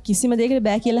දන්නවා කිසිම දෙයකට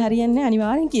බෑ කියලා හරියන්නේ නැහැ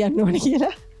අනිවාර්යෙන් කියන්න ඕනේ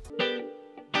කියලා.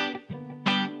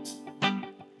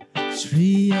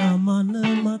 ශ්‍රියා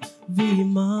මනමත්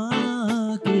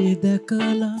විමාගේ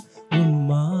දැකලා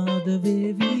උන්මාද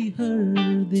වේවි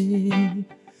හෘදේ.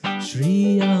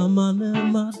 ශ්‍රියා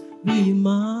මනමත්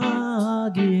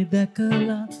විමාගේ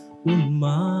දැකලා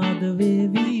උන්මාද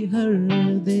වේවි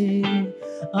හෘදේ.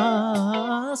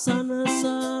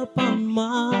 ආසනසා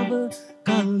පම්මාව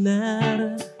කල්නෑර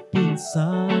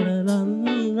පින්සාර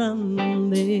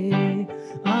රන්දේ.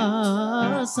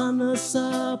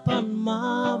 ආසනසා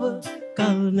පම්මාව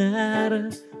කල්නෑර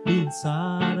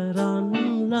පින්සාර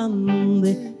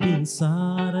රන්ලන්දේ.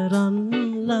 පින්සාර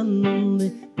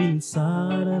රන්ලන්දේ.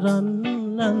 පින්සාර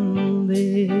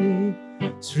රන්ලන්දේ.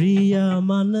 ශ්‍රියා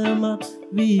මනමත්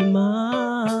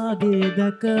විමාගේ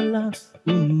දැකලා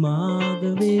උන්මාද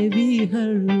වේවි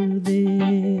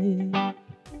හෘදේ.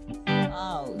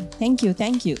 thank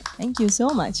you so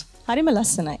much. හරිම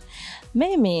ලස්සනයි.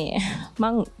 මේ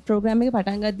මං ප්‍රෝග්‍රෑම් එක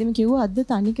පටන් ගද්දිම කිව්වා අද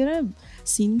තනිකර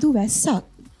සින්දු වැස්සක්.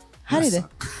 හරිද?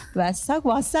 වැස්සක්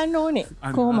වස්සන්න ඕනේ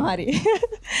කොහොම හරි.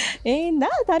 ඒ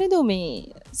ඉඳා තරිදු මේ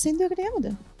සින්දුවකට යමුද?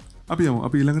 අපි යමු.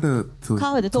 අපි ඊළඟට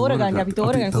කවද තෝරගන්නේ? අපි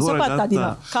තෝරගන්න කුසපත්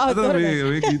අදිනවා. කවද තෝරගන්නේ?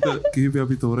 මේ ගීත කිහිපය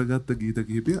අපි තෝරගත්ත ගීත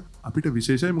කිහිපය අපිට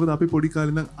විශේෂයි. මොකද අපි පොඩි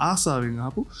කාලේ ඉඳන්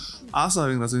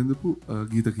ආසාවෙන් රස විඳපු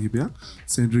ගීත කිහිපයක්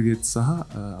සෙන්ඩ්‍රිගේට් සහ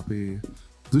අපේ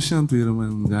දුෂ්යන්ත්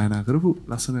වීරමන් ගායනා කරපු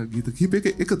ලස්සන ගීත කිහිපයක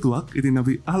එකතුවක්. ඉතින්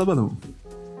අපි අහලා බලමු.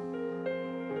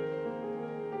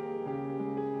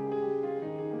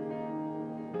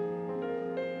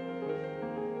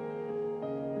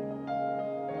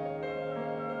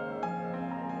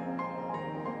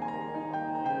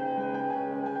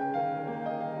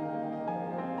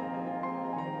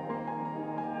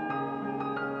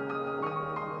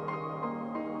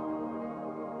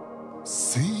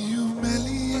 සියු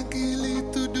මැලිය කිලි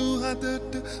තුඩු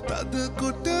හදට තද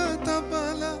කොට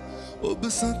තබලා ඔබ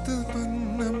සත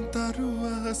පන්නම්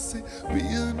තරුවහසේ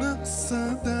වියනක්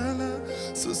සදාලා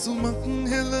සුසුමක්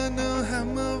හෙලන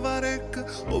හැම වරක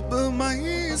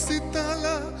ඔබමයි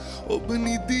සිතලා ඔබ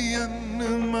නිදියන්න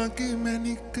මගේ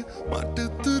මැනික මට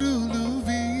තුරුළු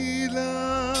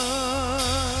වීලා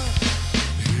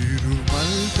හිරු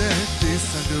මල් දැත්තේ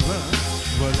සඳවා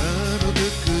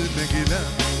වලරුදක නැගිලා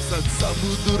සත්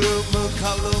සමුදුරම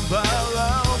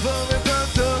කලඹලා ඔබ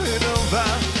වෙතට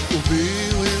එනවා ඔබේ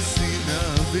ඔය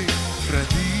සිනාවේ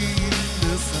රැඳී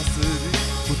ඉන්න සසරේ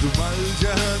මුදු මල්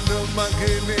ජහන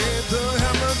මගේ නේද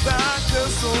හැමදාක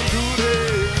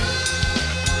සොඳුරේ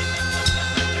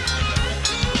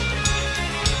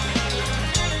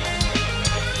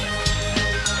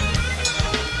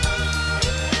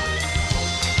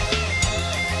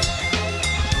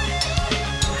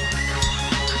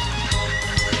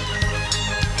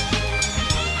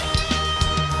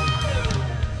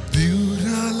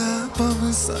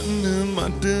පවසන්න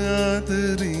මට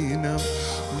ආදරීනම්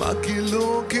මගේ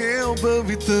ලෝකේ ඔබ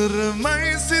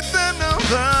විතරමයි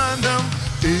සිතනවා නම්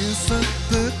ඒ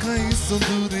සත්තකයි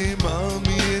සොඳුරේ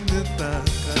මාමියන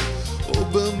තාකා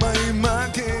ඔබමයි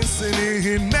මගේ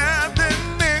සෙනෙහි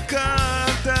නැදෙන්නේ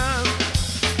කාටත්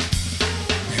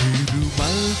හිරු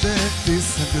මල් දැත්තේ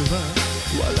සඳවා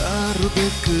වලාරු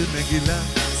දෙක නැගිලා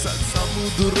සත්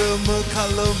සමුදුරම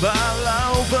කලඹලා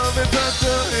ඔබ වෙතට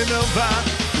එනවා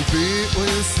ඔබේ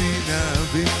ඔය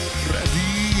සිනාවේ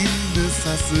රැඳී ඉන්න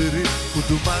සසරේ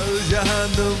මුදු මල්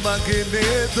යහන මගේ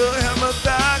නේද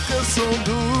හැමදාක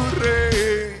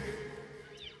සොඳුරේ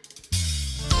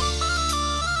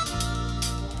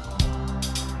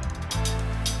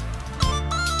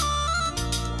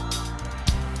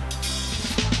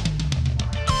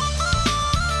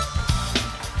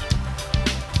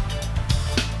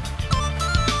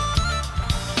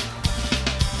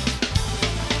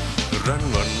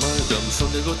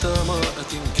සොඳගොතාමා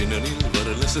ඇතින් කෙනනිල් වර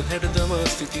ලෙස හැඩදම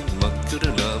ස්තිතින් මත්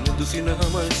කරලා මුදු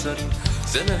සිනහමල් සරින්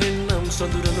සැනහෙන්නම්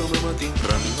සඳුරනු මමතින්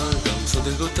රන්නාගම්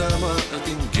සොදගොතාම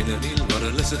අතින් ගෙනනිල්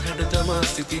වරලස හැඩතමා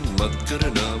සිතින් මත්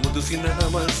කරනා මුදු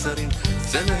සිනහමල් සරින්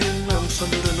සැනහෙන්නම්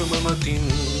සඳුරනු මමතින්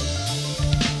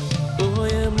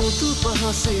ඔය මුතු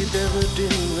පහසේ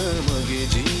දැවටෙන්න මගේ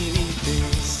ජීවිතේ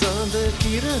සඳ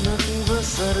කිරණක්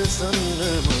වසරසන්න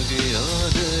මගේ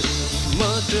ආදරේ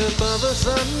මට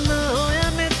පවසන්න ඔය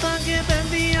නෙතගේ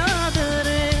බැඳි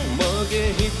ආදරේ මගේ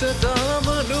හිත තාම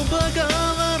නුඹ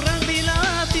ගාව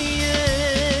රැඳිලා තියේ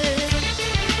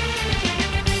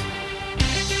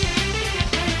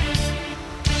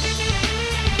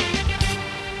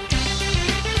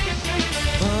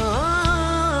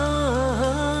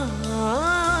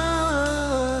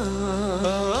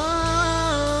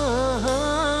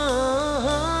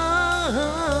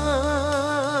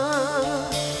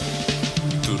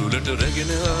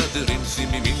ආදරෙන්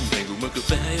සිමිමින් නැගුමක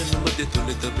පැහැය නොමද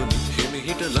තුළ තබමින්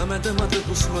හිමිහිට ළමැද මත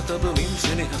හුස්ම තබමින්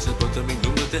සෙනෙහස පොතමින්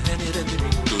නුඹද හැනෙ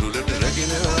රැඳෙමින් දුරුලට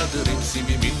රැගෙන ආදරෙන්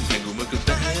සිමිමින් නැගුමක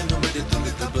පැහැය නොමද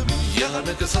තුළ තබමින්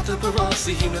යානක සතපවා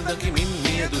සිහින දකිමින්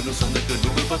මියදුණු සඳක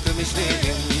නුඹ පතමි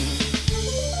ස්නේහෙන්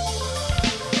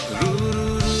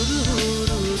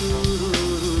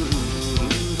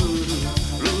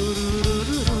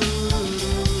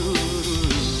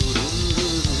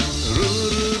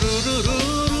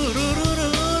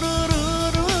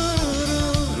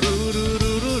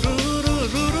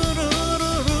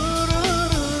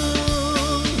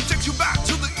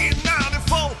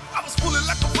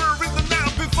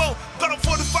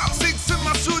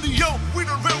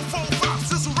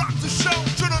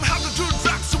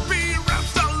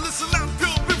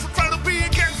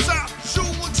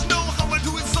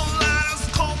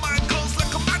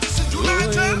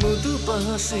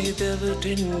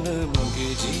දැවටෙන්න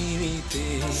මගේ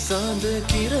ජීවිතේ සඳ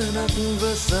කිරණක්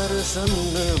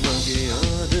වසරසන්න මගේ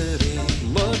ආදරේ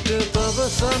මට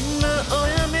පවසන්න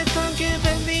ඔය මෙතගේ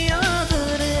බැඳි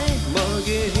ආදරේ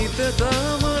මගේ හිත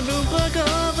තාම නුඹ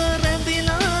ගාව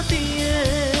රැඳිලා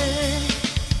තියේ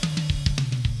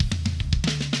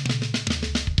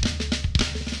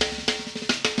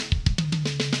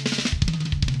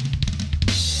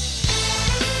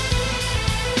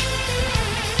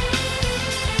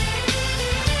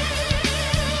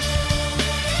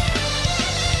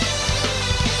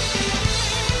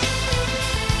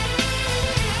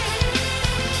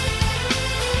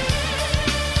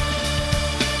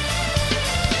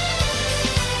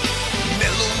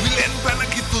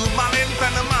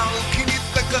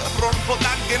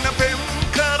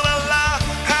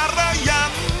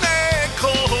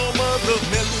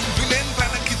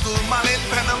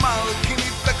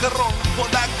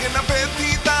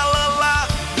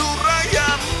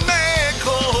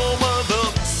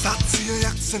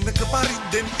සැනක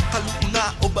පරිද්දෙන් කලු වුණා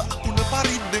ඔබ අකුණ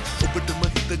පරිද්දෙන් ඔබටම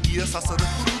හිත ගිය සසර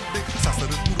පුරුද්දෙන්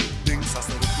සසර පුරුද්දෙන්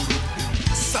සසර පුරුද්දෙන්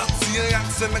සත්සියයක්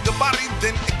සැනක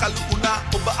පරිද්දෙන් කලු වුණා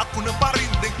ඔබ අකුණ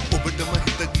පරිද්දෙන් ඔබටම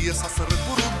හිත ගිය සසර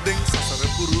පුරුද්දෙන් සසර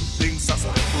පුරුද්දෙන්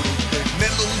සසර පුරුද්දෙන්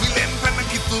නෙළුම් විලෙන් පැන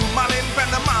කිතුල් මලෙන්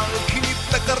පැන මල්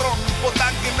කිනිත්තක රොන්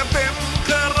පොතක්ගෙන පෙම්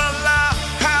කරලා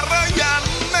හැර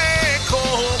යන්නේ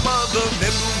කොහොමද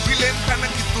නෙළුම් විලෙන් පැන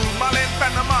කිතුල් මලෙන්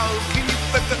පැන මල්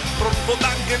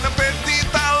Propodangena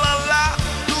perdita la la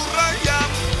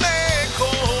durayane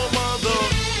komodo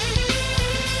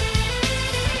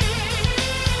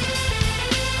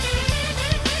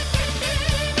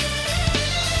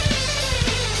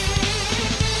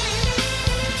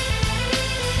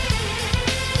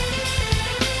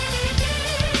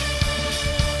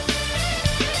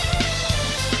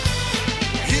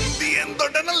Hindi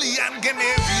endodana lian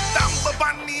gene vitamba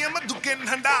baniyama duken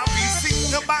handavi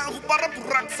bahu para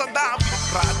purak sadabi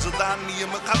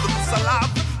Rajadaniyama kadru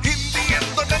salab Hindi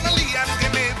endodana lian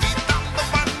gene vitamba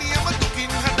baniyama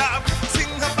dukin hadabi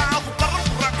Singha bahu para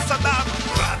purak sadabi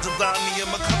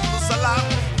Rajadaniyama kadru salab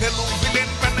Nelung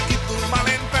vilen pena kitul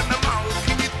malen pena mau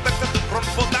Kinittaka ron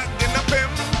podagena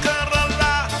pem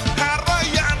karala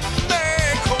harayanne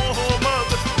kohomad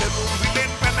Nelung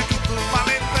vilen pena kitul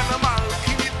malen pena mau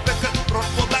Kinittaka ron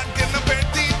podagena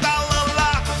peti talala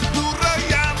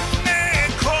durayanne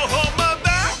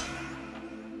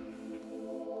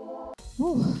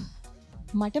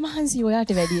මට මහන්සි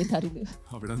ඔයාට වැඩිය තරුද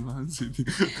අපිටත් මහන්සි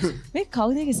මේ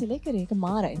කවුද ඒක select කරේ ඒක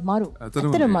මාරයි මරු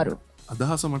අතර මරු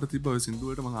අදහස මට තිබ්බ ඔය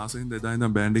සින්දුවට මම ආසෙන් එදා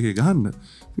ඉඳන් බෑන්ඩ් එකේ ගහන්න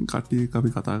ඉතින් කට්ටිය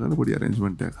අපි කතා කරලා පොඩි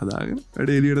arrangement එකක් හදාගෙන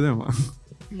වැඩේ එළියට දැම්මා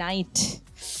නයිට්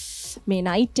මේ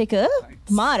නයිට් එක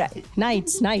මාරයි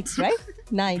නයිට්ස් right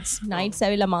නයිට්ස්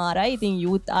ඇවිල්ලා මාරයි ඉතින්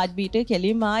youth art beat එක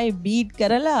කෙලින්ම ආයේ beat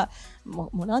කරලා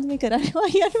මොනවද මේ කරන්නේ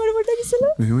අයියට මට පොඩ්ඩක්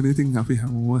ඉස්සලා මෙහෙමනේ ඉතින් අපි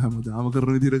හැමදාම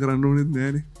කරන විදිහට කරන්න ඕනෙත්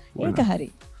නෑනේ ඒක හරි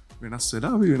වෙනස්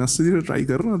වෙලා අපි වෙනස් විදිහට try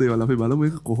කරන දේවල් අපි බලමු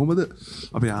ඒක කොහොමද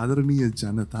අපේ ආදරණීය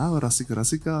ජනතාව රසික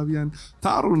රසිකාවියන්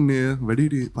තාරුණ්‍ය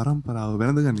වැඩිහිටි පරම්පරාව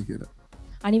වැළඳගන්නේ කියලා.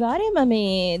 අනිවාර්යයෙන්ම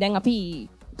මේ දැන් අපි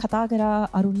කතා කරා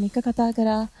අරුණ එක කතා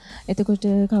කරා එතකොට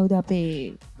කවුද අපේ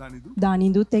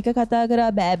දානිදුත් එක කතා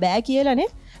කරා බෑ බෑ කියලානේ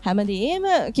හැමදේම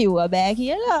කිව්වා බෑ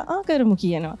කියලා කරමු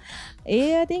කියනවා.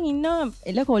 ඒ අතින් ඉන්න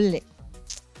එල කොල්ලේ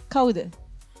කවුද?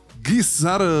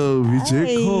 ගිසර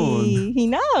විජේ කෝන්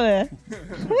හිනාව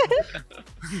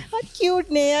අත් කියුට්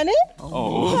නේ අනේ.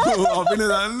 අපිනේ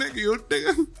දන්නේ කියුට් එක.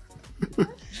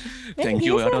 thank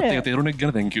you ඔයාලට ඒක තේරුණෙක්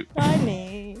ගැන thank you.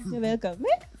 අනේ welcome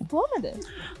කොහමද?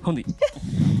 හොඳයි.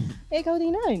 ඒ කවුද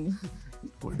හිනාවෙන්නේ?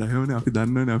 පොඩ්ඩක් අපි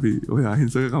දන්නවනේ අපි ඔය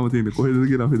අහිංසකකම තියෙන්නේ කොහෙද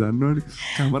කියලා අපි දන්නවනේ.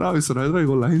 කැමරාව ඉස්සරහට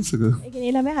ඒගොල්ලෝ අහිංසක. ඒ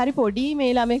කියන්නේ ළමයි හරි පොඩි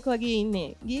මේ ළමෙක් වගේ ඉන්නේ.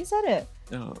 ගීසර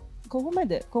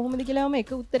කොහොමද කියලාම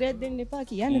එක උත්තරයක් දෙන්න එපා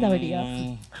කියන්න තව ටිකක්.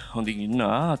 හොඳින්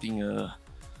ඉන්නවා. ඉතින්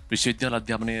විශ්වවිද්‍යාල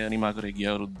අධ්‍යාපනය නිමා කරේ ගිය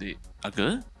අවුරුද්දේ අග.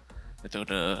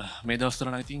 එතකොට මේ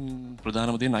දවස්වල නම් ඉතින්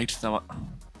ප්‍රධානම දේ නයිට්ස් තමයි.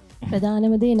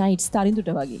 ප්‍රධානම දේ නයිට්ස්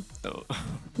තරිඳුට වගේ.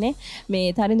 නේ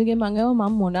මේ තරිඳුගේ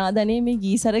මම මොනවාදනේ මේ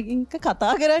ගීසරකින්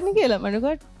කතා කරන්න කියලා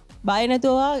මනකොට බය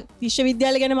නැතුව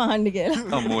විශ්වවිද්‍යාල ගැන අහන්න කියලා.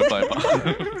 අම්මෝ එපා එපා.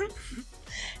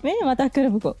 මේ මතක්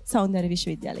කරමුකෝ සෞන්දර්ය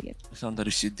විශ්වවිද්‍යාලය ගැන. සෞන්දර්ය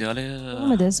විශ්වවිද්‍යාලය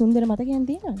කොහමද සුන්දර මතකයන්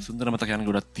තියෙනවද? සුන්දර මතකයන්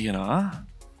ගොඩක් තියෙනවා.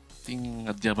 ඉතින්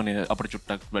අධ්‍යාපනය අපිට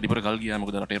චුට්ටක් වැඩිපුර කල් ගියා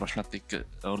මොකද රටේ ප්‍රශ්නත් එක්ක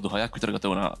අවුරුදු 6ක් විතර ගත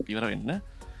වුණා ඉවර වෙන්න.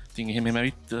 ඉතින් එහෙම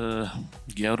ඇවිත්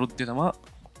ගිය අවුරුද්දේ තමයි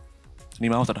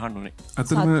නිමාව සටහන් වුණේ.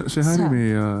 අතරම ශහරි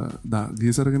මේ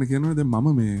ගීසරගෙන කියනවා දැන් මම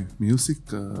මේ මියුසික්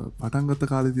පටන් ගත්ත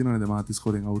කාලේ තියෙනවනේ දැන් මාත්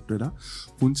ඉස්කෝලෙන් අවුට් වෙලා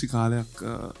පුංචි කාලයක්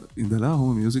ඉඳලා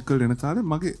ඔහොම මියුසික් වලට එන කාලේ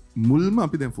මගේ මුල්ම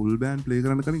අපි දැන් ෆුල් බෑන්ඩ් ප්ලේ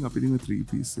කරන්න කලින් අපි දින 3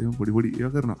 piece එහෙම පොඩි පොඩි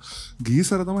ඒවා කරනවා.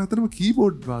 ගීසර තමයි අතරම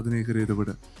කීබෝඩ් වාදනය කරේ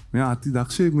එතකොට. මෙයා අති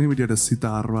දක්ෂයෙක් මෙහෙම හිටියට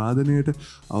සිතාර් වාදනයට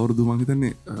අවුරුදු මං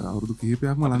හිතන්නේ අවුරුදු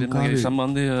කිහිපයක්ම ලංකාවේ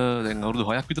සම්බන්ධය දැන් අවුරුදු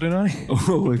 6ක් විතර වෙනවානේ.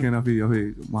 ඔව් ඒ කියන්නේ අපි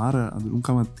මාර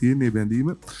අඳුරුම්කමක් තියෙන්නේ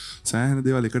බැඳීම සෑහෙන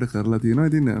දේවල් එකට කරලා තියෙනවා.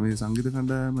 ඉතින් මේ සංගීත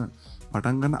කණ්ඩායම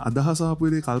පටන් ගන්න අදහස ආපු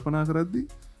වෙලේ කල්පනා කරද්දී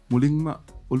මුලින්ම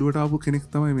ඔළුවට ආපු කෙනෙක්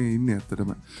තමයි මේ ඉන්නේ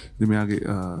ඇත්තටම. ඉතින් මෙයාගේ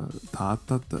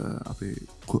තාත්තත් අපේ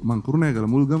මං කුරුණෑගල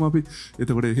මුල්ගම අපි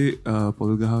එතකොට එහෙ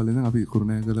පොල්ගහවල ඉඳන් අපි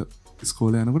කුරුණෑගල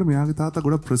ඉස්කෝලේ යනකොට මෙයාගේ තාත්තා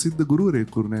ගොඩක් ප්‍රසිද්ධ ගුරුවරයෙක්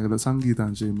කුරුණෑගල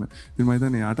සංගීතාංශයෙන්ම. ඉතින් මම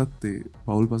හිතන්නේ යාටත් ඒ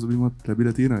පෞල් පසුබිමත්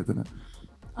ලැබිලා තියෙනවා එතන.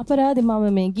 අපරාධේ මම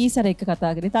මේ ගීසර එක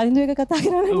කතා කරේ තරිඳු එක කතා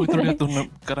කරන්නේ. ඔව් උතරට තුන්න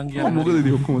කරන් ගියා. මොකද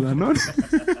ඉතින් ඔක්කොම දන්නවනේ.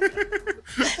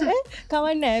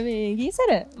 කවන්නේ මේ ගීසර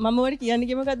මම ඔයාලට කියන්න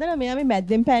කිව්ව මොකද්ද නේද මෙයා මේ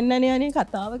මැද්දෙන් පැන්නනේ අනේ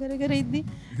කතාව කර කර ඉද්දි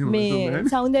මේ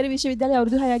සෞන්දර්ය විශ්වවිද්‍යාලේ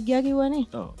අවුරුදු 6ක් ගියා කිව්වනේ.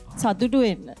 සතුටු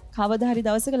වෙන්න. කවදා හරි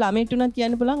දවසක ළමයිට උනත්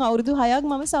කියන්න පුළුවන් අවුරුදු 6ක්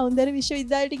මම සෞන්දර්ය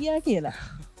විශ්වවිද්‍යාලයට ගියා කියලා.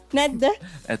 නැද්ද?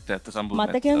 ඇත්ත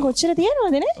සම්පූර්ණ. මතකයන් කොච්චර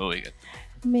තියෙනවද නේ? ඔව් ඒක.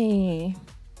 මේ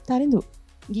තරිඳු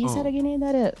ගීසරගෙනේ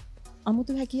දර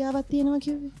අමුතු හැකියාවක් තියෙනවා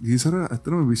කිව්වේ. ගීසර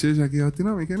ඇත්තටම විශේෂ හැකියාවක්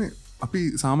තියෙනවා. මේ කියන්නේ අපි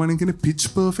සාමාන්‍යයෙන් කියන්නේ පිච්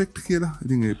පර්ෆෙක්ට් කියලා.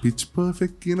 ඉතින් ඒ පිච්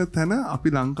පර්ෆෙක්ට් කියන තැන අපි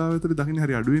ලංකාවේ විතර දකින්න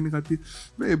හරි අඩු වෙන්නේ කට්ටිය.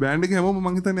 මේ බෑන්ඩ් එකේ හැමෝම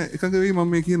මං හිතන්නේ එකඟ වෙයි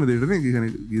මම මේ කියන දෙයට නේ.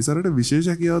 කියන්නේ ගීසරට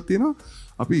විශේෂ හැකියාවක් තියෙනවා.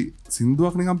 අපි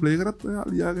සින්දුවක් නිකන් ප්ලේ කරත්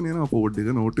ලියාගෙන යනවා පෝඩ්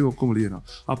එක නෝට් එක ඔක්කොම ලියනවා.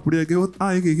 අප්පුඩිය කියවොත්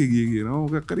ඒක ගියේ කියනවා.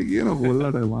 මොකක් හරි කියනවා.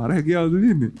 කොල්ලට මාර හැකියාවද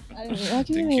තියෙන්නේ. අර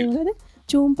කිව්වේ මොකද?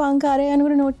 චූම්පංකාරය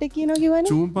යනකොට නෝට් එක කියනවා කිව්වනේ.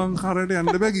 චූම්පංකාරයට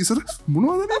යන්න බෑ ගීසර.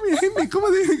 මොනවද මේ එන්නේ එකම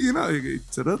දේ කියනවා. ඒක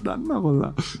ඉච්චර දන්නා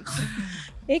කොල්ලා.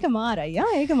 ඒක මාරයි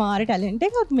ඒක මාර ටැලන්ට්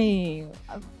එකක් මේ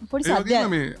පොඩි සද්දයක්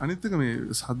මේ අනිත් එක මේ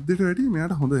සද්දෙට වැඩි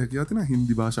මෙයාට හොඳ හැකියාවක් තියෙනවා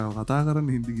හින්දි භාෂාව කතා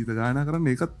කරන්න හින්දි ගීත ගායනා කරන්න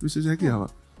ඒකත් විශේෂ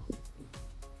හැකියාවක්.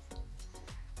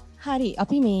 හරි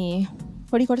අපි මේ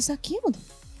පොඩි කොටසක් කියමුද?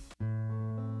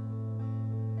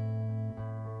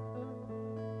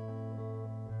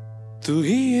 तू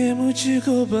ही ये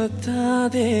मुझको बता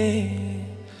दे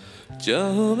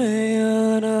चाहो मैं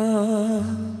आना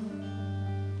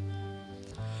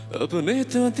अपने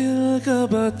तो दिल का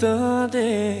बता दे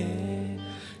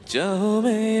चाहो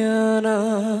मैं आना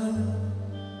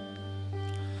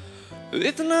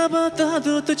इतना बता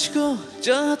दो तुझको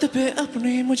चाहत पे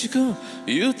अपने मुझको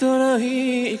यूं तो नहीं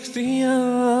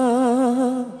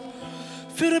इख्तियार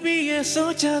फिर भी ये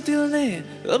सोचा दिल ने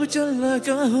अब चलना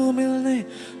कहाँ मिलने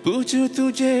पूछूं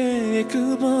तुझे एक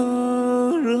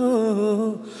बार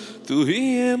तू ही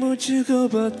ये मुझको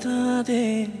बता दे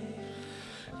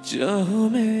चाहो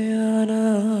मैं आना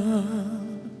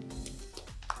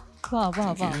वाह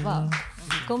वाह वाह वाह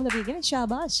कौन लगी क्या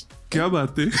शाबाश क्या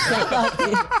बात है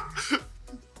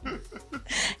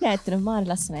ඇත්තටම මාර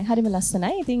ලස්සනයි හරිම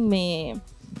ලස්සනයි ඉතින් මේ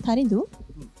තරිඳු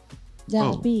දැන්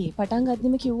අපි පටන්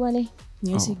ගද්දිම කිව්වනේ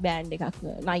මියුසික් බෑන්ඩ් එකක්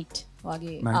නයිට්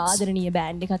වගේ ආදරණීය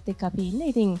බෑන්ඩ් එකත් එක්ක අපි ඉන්නේ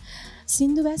ඉතින්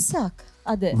සින්දු වැස්සක්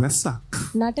අද වැස්සක්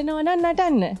නටනවන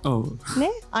නටන්න ඔව්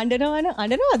නේ අඬනවන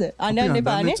අඬනවද අඬන්න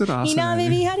එපානේ hina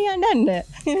වෙවි හරි අඬන්න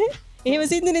එහෙම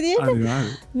සින්දුනේ තියෙන්නේ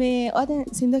මේ ඔය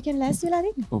සින්දුව කියන්නේ ලෑස්ති වෙලා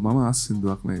ඉන්නේ ඔව් මම ආස්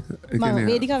සින්දුවක් මේක ඒ කියන්නේ මම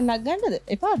වේදිකාව නක් ගන්නද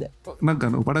එපාද නක්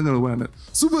ගන්න පටන් ගන්න බලන්න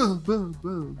සුබ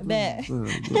බෑ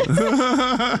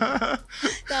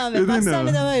තාම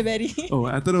පස්සන්න තමයි බැරි ඔව්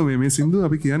අතරම මේ සින්දුව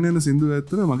අපි කියන්න යන සින්දුව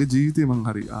ඇත්තට මගේ ජීවිතේ මං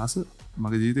හරි ආස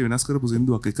මගේ ජීවිතේ වෙනස් කරපු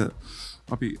සින්දුවක් එක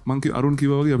අපි මං අරුන්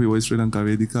කිව්වා වගේ අපි වොයිස් ශ්‍රී ලංකා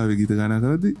වේදිකාවේ ගීත ගායනා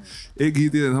කරද්දී ඒ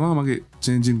ගීතය තමයි මගේ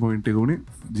චේන්ජින් පොයින්ට් එක උනේ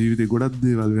ජීවිතේ ගොඩක්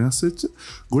දේවල් වෙනස් වෙච්ච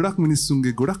ගොඩක්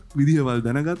මිනිස්සුන්ගේ ගොඩක් විදිහවල්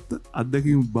දැනගත්ත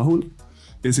අත්දැකීම් බහුල්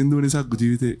ඒ සින්දුව නිසා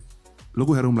ජීවිතේ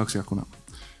ලොකු හැරවුම් ලක්ෂයක් වුණා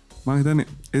මම හිතන්නේ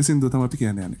ඒ සින්දුව තමයි අපි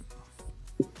කියන්න යන්නේ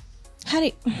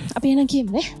හරි අපි එහෙනම්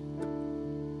කියමුනේ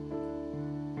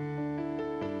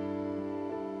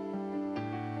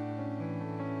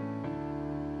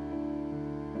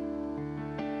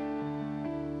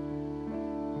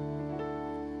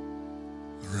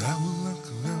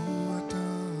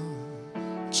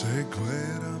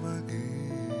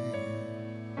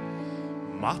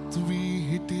මත්වී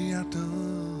හිටියට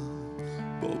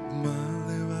බොබ්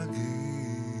මාලෙ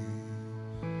වගේ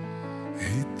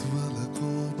හිත්වල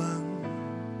කෝබන්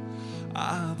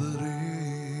ආදරේ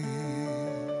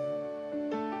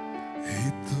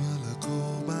හිත්වල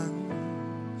කෝබන්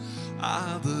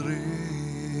ආදරේ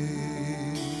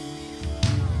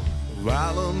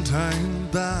වැලන්ටයින්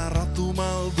දා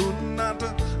රතුමල් දුන්නට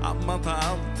අම්මා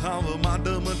තාත්තව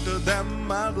මඩමට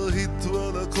දැම්මද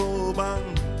හිත්වල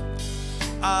කෝබන්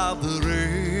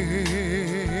ආදරේ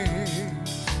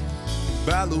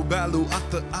බැලු බැලු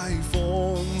අත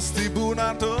iPhones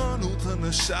තිබුණට නූතන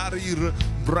ශරීර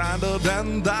බ්‍රෑන්ඩ දැන්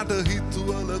දට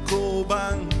හිතුවල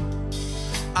කෝබන්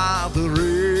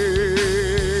ආදරේ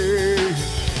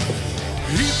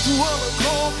හිතුවල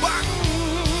කෝබන්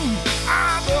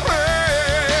ආදරේ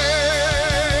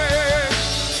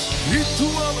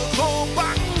හිතුවල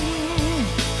කෝබන්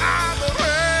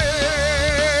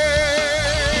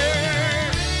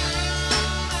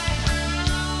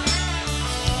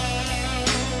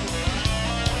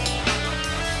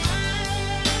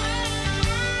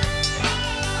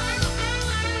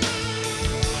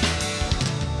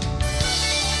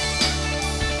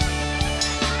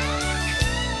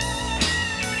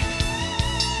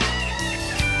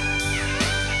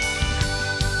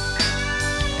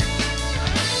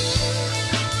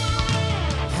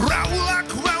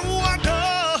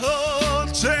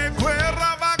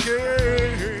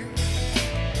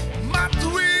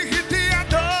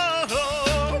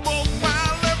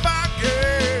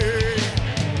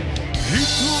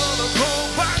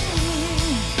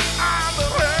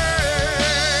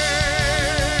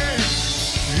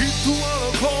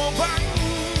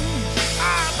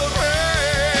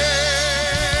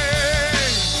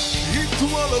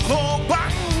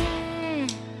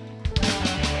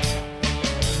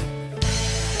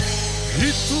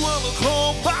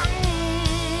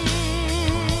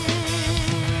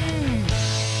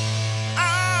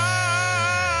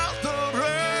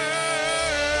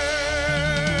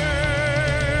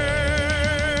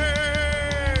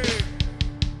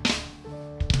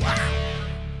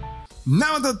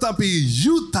නැවතත් අපි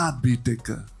යුතාත් බීට් එක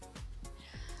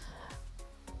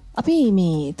අපි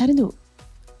මේ තරිඳු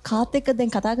කාත් එක්ක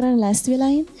දැන් කතා කරන්න ලෑස්ති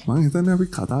වෙලා ඉන්නේ මම හිතන්නේ අපි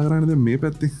කතා කරන්නේ දැන් මේ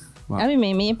පැත්තේ අපි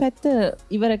මේ පැත්ත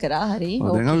ඉවර කරා හරි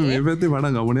දැන් අපි මේ පැත්තේ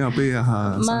වඩා ගමනේ අපේ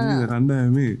සංගීත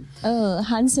කණ්ඩායමේ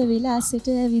හංස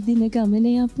විලාසෙට විදින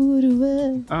ගමනේ අපූර්ව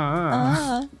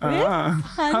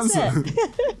හංස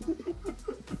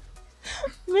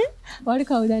මේ වඩ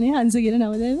කවුදනේ හංස කියලා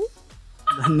නම දැම්මේ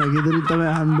දන්න ගෙදරින් තමයි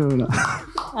අහන්න ඕන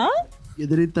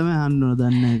ගෙදරින් තමයි අහන්න ඕන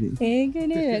දන්නේ නැති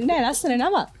ඒකනේ නෑ ලස්සන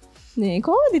නම නේ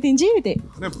කොහොමද ඉතින් ජීවිතේ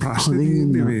නෑ ප්‍රශ්නේ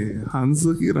ඉන්නේ මේ හංස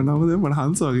කියලා නම දැම්මම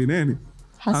හංස වගේ නෑනේ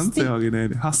හංස වගේ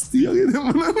නෑනේ හස්ති වගේ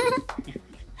දැම්මම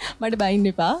මට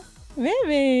බයින්න එපා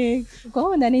මේ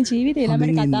කොහොමද අනේ ජීවිතේ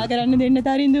ළමයි කතා කරන්න දෙන්න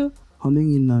තරින්දු හොඳින්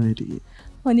ඉන්නවා මේටිගේ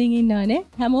හොඳින් ඉන්නවනේ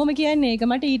හැමෝම කියන්නේ ඒක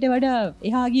මට ඊට වඩා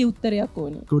එහා ගිය උත්තරයක්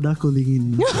ඕනේ ගොඩක් හොඳින්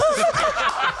ඉන්නවා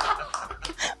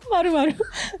මරු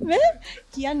මේ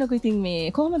කියන්නකො ඉතින් මේ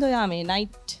කොහොමද ඔයා මේ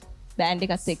නයිට් බෑන්ඩ්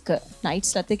එකත් එක්ක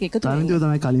නයිට්ස්ලත් එක්ක එකතු වෙන්නේ? තරන්තිව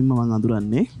තමයි කලින්ම මම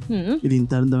අඳුරන්නේ. ඉතින්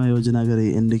තරන් තමයි යෝජනා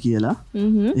කරේ එන්න කියලා.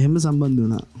 එහෙම සම්බන්ධ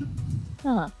වුණා.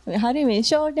 හරි මේ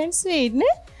ෂෝට් ඇන්ඩ් ස්වීට්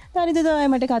නේ. තරිදු තමයි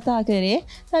මට කතා කරේ.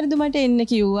 තරිදු මට එන්න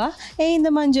කිව්වා. ඒ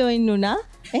හින්දා මං ජොයින් වුණා.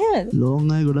 එහෙමද?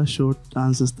 ලොං අය ගොඩක් ෂෝට්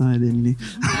ආන්සර්ස් තමයි දෙන්නේ.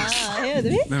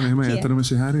 නෑ මෙහෙම ඇත්තටම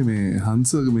ශහරි මේ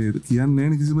හංස මේ කියන්නේ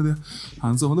නැහැ කිසිම දෙයක්.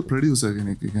 හංස හොඳ ප්‍රොඩියුසර්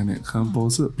කෙනෙක්. ඒ කියන්නේ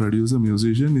කම්පෝසර්, ප්‍රොඩියුසර්,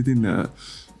 මියුසිෂියන්. ඉතින්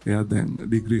එයා දැන්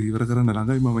ඩිග්‍රී ඉවර කරන්න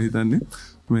ළඟයි මම හිතන්නේ.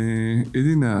 මේ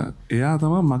ඉතින් එයා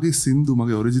තමයි මගේ සින්දු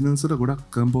මගේ ඔරිජිනල්ස් වල ගොඩක්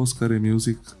කම්පෝස් කරේ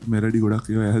මියුසික් මෙලඩි ගොඩක්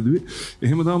ඒවා හැදුවේ.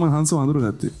 එහෙම තමයි මම හංසව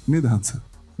අඳුරගත්තේ. නේද හංස?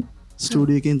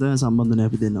 ස්ටුඩියෝ එකෙන් තමයි සම්බන්ධනේ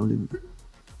අපි දෙන්න ඕනේ.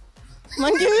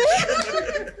 මං කිව්වේ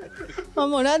මම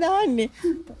මොනවද අහන්නේ?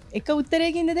 එක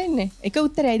උත්තරයකින්ද දෙන්නේ? එක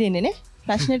උත්තරයයි දෙන්නේ නේ?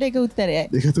 ප්‍රශ්නෙට එක උත්තරයයි.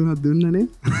 දෙක තුනක් දුන්නනේ.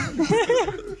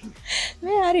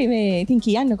 මේ හරි මේ ඉතින්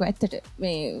කියන්නකෝ ඇත්තට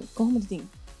මේ කොහොමද ඉතින්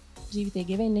ජීවිතේ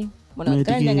ගෙවෙන්නේ? මොනවද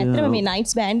කරන්නේ? දැන් ඇත්තටම මේ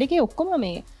නයිට්ස් බෑන්ඩ් එකේ ඔක්කොම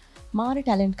මේ මාර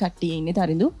ටැලන්ට් කට්ටිය ඉන්නේ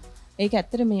තරිඳු. ඒක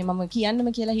ඇත්තට මේ මම කියන්නම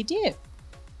කියලා හිටියේ.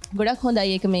 ගොඩක් හොඳයි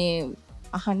ඒක මේ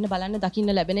අහන්න බලන්න දකින්න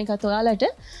ලැබෙන එකත් ඔයාලට.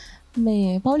 මේ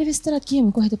පෞලි විස්තරත් කියමු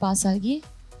කොහෙද පාසල් ගියේ?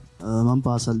 මම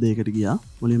පාසල් දෙකකට ගියා.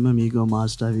 මුලින්ම මීගෝ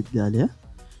මාස්ටර් විද්‍යාලය.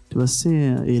 ඊට පස්සේ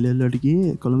ඒ ලෙවල් වලට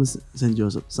ගියේ කොළඹ සෙන්ට්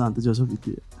ජෝසප් සාන්ත ජෝසප්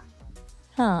විද්‍යාලය.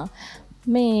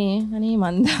 මේ අනේ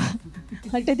මන්දා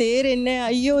මට තේරෙන්නේ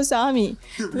අයියෝ සාමි.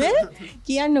 මේ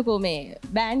කියන්නකෝ මේ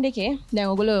බෑන්ඩ් එකේ දැන්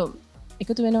ඔයගොල්ලෝ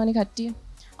එකතු වෙනවනේ කට්ටිය.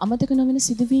 අමතක නොවන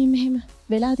සිදුවීම් එහෙම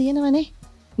වෙලා තියෙනවනේ.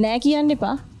 නෑ කියන්න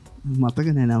එපා. මතක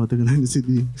නෑ නමතක නොවන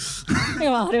සිදුවීම්. ඒ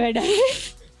මාර වැඩයි.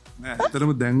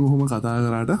 ඇතරම දැන් ඔහොම කතා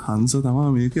කරාට හංස තමා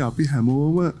මේක අපි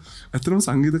හැමෝම ඇතරම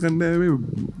සංගීත කණ්ඩායමේ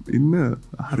ඉන්න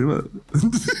හරිම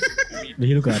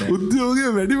උද්‍යෝගය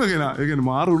වැඩිම කෙනා. ඒ කියන්නේ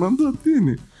මාර උනන්දුවක්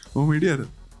තියෙන්නේ. ඔහොම හිටියද?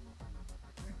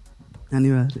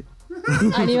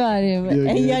 අනිවාර්යයෙන්ම.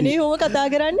 ඇයි අනේ ඔහොම කතා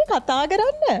කරන්නේ? කතා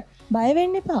කරන්න. බය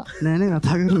වෙන්න එපා. නෑ නෑ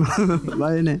කතා කරනවා.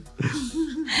 බය නෑ.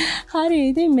 හරි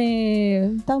ඉතින් මේ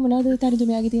තව මොනවද තරිඳු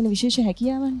මෙයාගේ තියෙන විශේෂ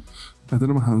හැකියාවන්?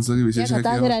 ඇතරම හංසගේ විශේෂ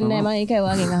කතා කරන්නේ මම ඒක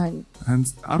ඔයාගෙන් අහන්නේ.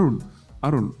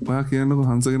 අරුන් ඔයා කියන්නකෝ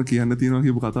හංස ගැන කියන්න තියෙනවා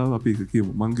කියපු කතාව අපි එක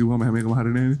කියමු. මං කිව්වම හැම එකම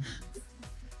හරිනේ නේ.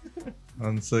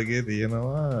 හංසගේ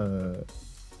තියෙනවා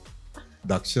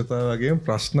දක්ෂතා වගේ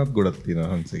ප්‍රශ්නත් ගොඩක් තියෙනවා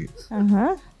හංසගේ.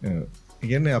 ඒ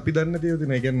කියන්නේ අපි දන්නේ නැතිව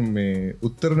තියෙන. ඒ කියන්නේ මේ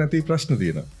උත්තර නැති ප්‍රශ්න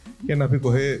තියෙනවා. ඒ කියන්නේ අපි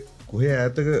කොහේ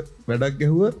ඈතක වැඩක්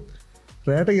ගැහුවත්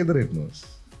රැයට ගෙදර එනවා.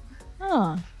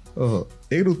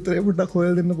 ඒකට උත්තරේ පොඩ්ඩක්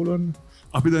හොයලා දෙන්න පුළුවන්.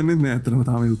 අපි දන්නේ නැහැ අතනම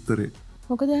තමයි උත්තරේ.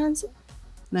 මොකද හංස?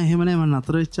 නෑ එහෙම නෑ මම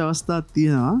නතර වෙච්ච අවස්ථාවක්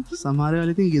තියෙනවා. සමහර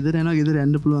වෙලාවට ඉතින් ගෙදර යනවා ගෙදර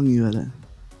යන්න පුළුවන් ඊවල.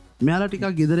 මෙයාලා ටිකක්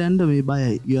ගෙදර යන්න මේ බයයි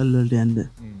ගෙවල් වලට යන්න.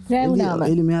 රෑ වුණාම.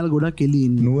 එලි මෙයාලා ගොඩක් එලි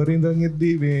ඉන්නේ. නුවර ඉඳන්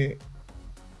එද්දී මේ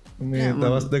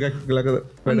දවස් දෙකක් ළඟ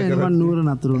වැඩ කරා. මම නුවර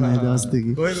නතර වුණා ඒ දවස්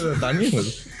දෙකේ. කොහෙද තනියමද?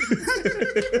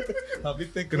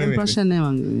 අපිත් එක්ක නෙමෙයි. ප්‍රශ්න නෑ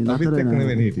මං නතර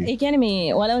වෙනවා. ඒ කියන්නේ මේ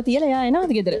ඔයාලව තියලා යා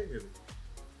එනවද ගෙදර?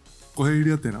 කොහේ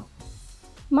හිටියත් එනවා.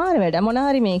 මාර වැඩ මොන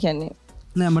හරි මේ කියන්නේ.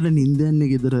 නෑ මට නිින්ද යන්නේ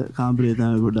ගෙදර කාමරේ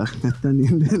තමයි ගොඩක්. නැත්තම්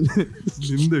නිින්ද යන්නේ.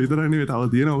 නිින්ද විතරයි නෙවෙයි තව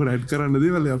තියෙනවා. ඔකට ඇඩ් කරන්න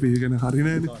දේවල් අපි ඒ කියන්නේ හරි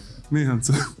නෑනේ. මේ හංස.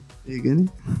 ඒකනේ.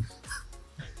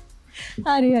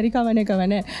 හරි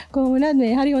කවන්නේ. කොහොමද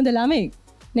මේ හරි හොඳ ළමෙක්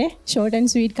නේ? ෂෝට්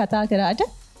ඇන්ඩ් ස්වීට් කතා කරාට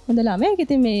හොඳ ළමෙක්.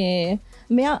 ඉතින් මේ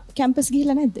මෙයා කැම්පස්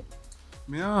ගිහිල්ලා නැද්ද?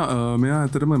 මෙයා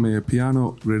ඇතරම මේ පියානෝ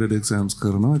ග්‍රේඩඩ් එක්සෑම්ස්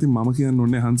කරනවා. ඉතින් මම කියන්න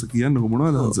ඕනේ හංස කියන්නකො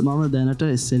මොනවද හංස? මම දැනට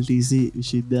SLTC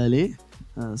විශ්වවිද්‍යාලයේ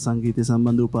සංගීතය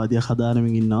සම්බන්ධ උපාධියක්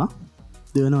හදාරමින් ඉන්නවා.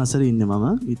 දෙවන වසරේ ඉන්නේ මම.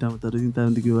 ඊට අමතරව ඉතින්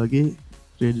තරුණ කිව්වා වගේ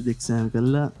ග්‍රේඩඩ් එක්සෑම්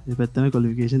කරලා ඒ පැත්තම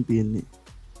ක්වොලිෆිකේෂන් තියෙන්නේ.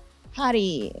 හරි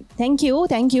thank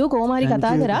you කොහොම හරි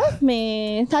කතා කරා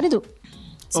මේ තරිදු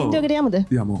සින්දුවකට යමුද?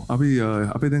 යමු. අපි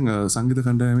අපේ දැන් සංගීත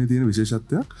කණ්ඩායමේ තියෙන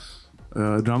විශේෂත්වයක්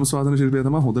ඩ්‍රම්ස් වාදන ශිල්පියා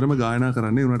තමයි හොඳටම ගායනා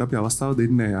කරන්නේ. උනාට අපි අවස්ථාව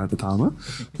දෙන්නේ නැහැ යාට තාම.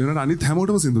 ඒ වුණාට අනිත්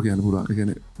හැමෝටම සින්දු කියන්න පුළුවන්. ඒ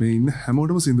කියන්නේ මේ ඉන්න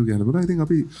හැමෝටම සින්දු කියන්න පුළුවන්. ඉතින්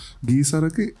අපි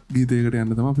ගීසරකේ ගීතයකට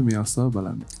යන්න තමයි අපි මේ අවස්ථාව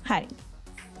බලන්නේ. හරි.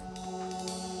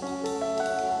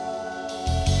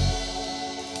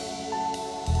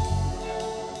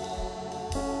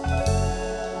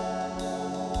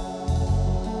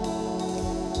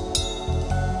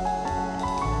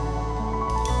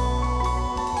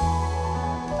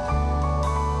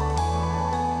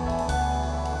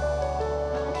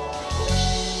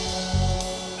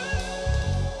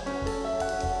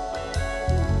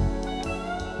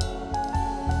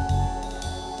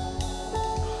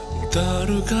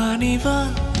 තාරුකානිවා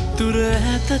තුර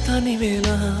ඇත තනි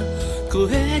වෙලා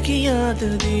කොහේ කියාද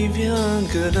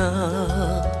දිව්‍යාංගනා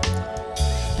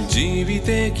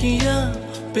ජීවිතේ කියා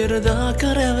පෙරදා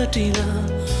කරවටිලා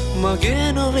මගේ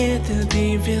නොවේත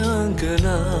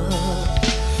දිව්‍යාංගනා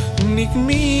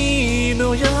නික්මී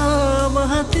නොයා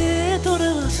මහතේ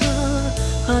තොරවසා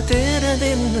හතේර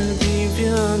දෙන්න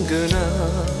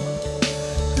දිව්‍යාංගනා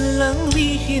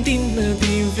ලංවී හිඳින්න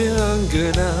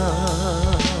දිව්‍යාංගනා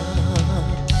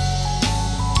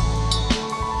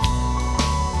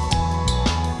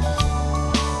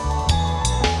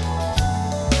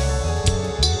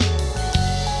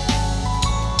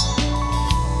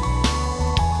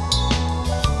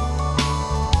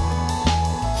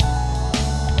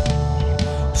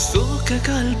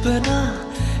කල්පනා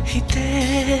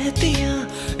හිතේ තියා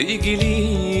ඉගිලි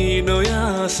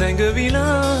නොයා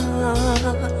සැඟවිලා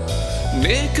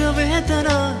මේක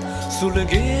වේදනා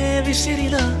සුළගේ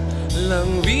විසිරිලා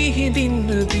ලංවී හිඳින්න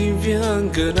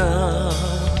දිව්‍යාංගනා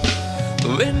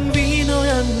වෙන්වී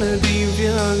නොයන්න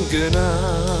දිව්‍යාංගනා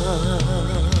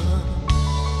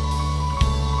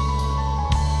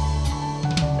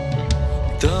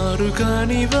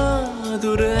දාරුකානිවා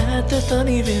දුර ඇත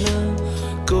තනි වෙලා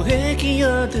කොහේ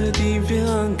කියාද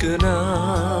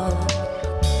දිව්‍යාංගනා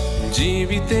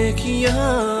ජීවිතේ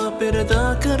කියා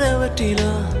පෙරදා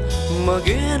කරවටිලා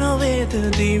මගේ නොවේද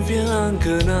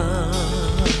දිව්‍යාංගනා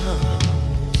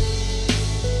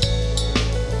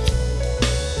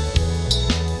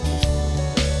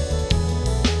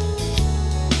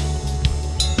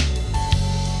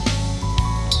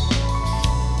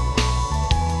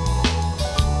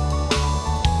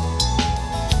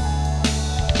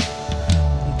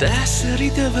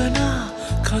දැසරිදවනා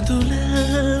කඳුල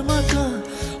මක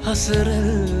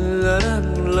හසරල් අරන්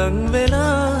ලං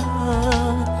වෙලා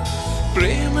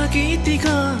ප්‍රේම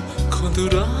ගීතිකා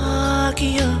කොඳුරා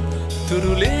කියා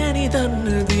තුරුලේනි දන්න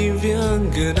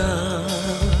දිව්‍යාංගනා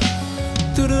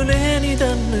තුරුලේනි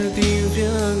දන්න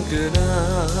දිව්‍යාංගනා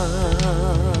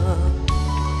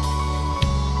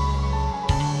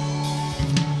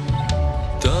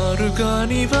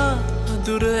දාරුකානිවා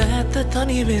දුර ඇත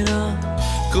තනි වෙලා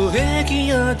කොහේ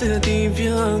කියාද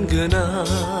දිව්‍යාංගනා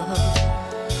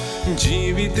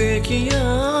ජීවිතේ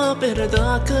කියා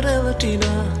පෙරදා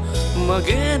කරවටිලා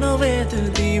මගේ නොවේද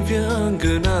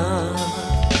දිව්‍යාංගනා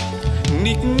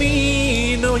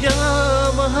නික්මී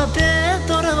නොයා මහතේ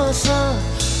තොරවසා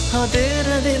හදේර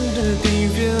දෙන්න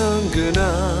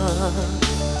දිව්‍යාංගනා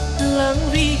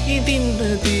ලංවී හිඳින්න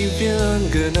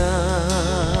දිව්‍යාංගනා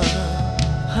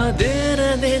හදේර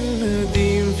දෙන්න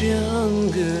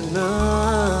දිව්‍යාංගනා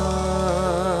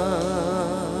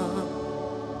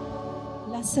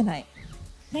ලස්සනයි.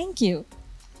 Thank you.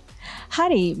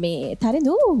 හරි මේ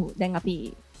තරිඳු දැන් අපි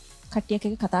කට්ටියක්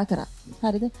එක කතා කරා.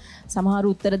 හරිද? සමහරු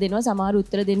උත්තර දෙනවා සමහරු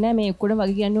උත්තර දෙන්නේ නැහැ. මේ ඔක්කොම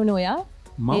වගේ කියන්න ඕනේ ඔයා.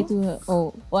 හේතුව ඔව්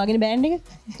ඔයාගේ බෑන්ඩ් එක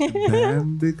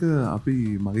බෑන්ඩ් එක අපි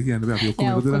මගේ කියන්න බෑ අපි ඔක්කොම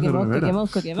එකතු කරලා කරන වැඩ.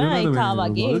 ඔක්කොම එකා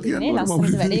වගේ ඉන්නේ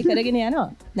ලස්සනට වැඩේ කරගෙන යනවා.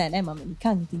 නෑ මම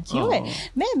නිකන් ඉතින් කිව්වේ.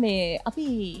 මේ අපි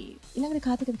ඊළඟට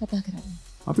කාටද කතා කරන්නේ?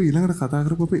 අපි ඊළඟට කතා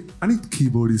කරපු අපේ අනිත්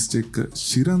කීබෝඩිස්ට් එක්ක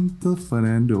ශිරන්ත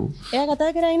ෆර්නෑන්ඩෝ. එයා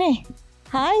කතා කරන්නේ නේ.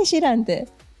 හායි ශිරන්ත.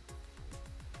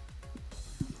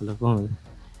 හලෝ කොහමද?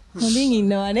 හොඳින්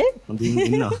ඉන්නවනේ. හොඳින්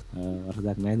ඉන්නවා.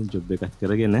 වරදක් නැහැ ඉතින් ජොබ් එකක්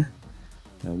කරගෙන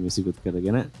මියුසිකුත්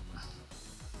කරගෙන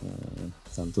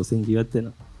සන්තෝෂෙන් ජීවත්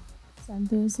වෙනවා.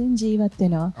 සන්තෝෂෙන් ජීවත්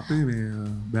වෙනවා. අපේ මේ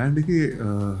බෑන්ඩ් එකේ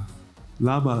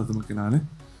ලාබාලතම කෙනානේ.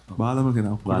 බාලම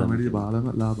කෙනා. කොළමඩිය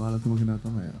බාලම ලාබාලතම කෙනා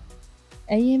තමයි.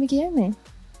 ඇයි එහෙම කියන්නේ?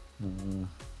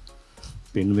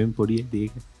 පෙනුමෙන් පොඩි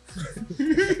දෙයක.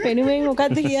 පෙනුමෙන්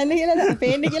මොකද්ද කියන්නේ කියලා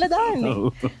පේන්නේ කියලා දාන්නේ.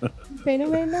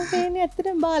 පෙනුමෙන් නම් පේන්නේ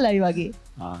ඇත්තටම බාලයි වගේ.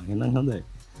 එහෙනම් හොඳයි.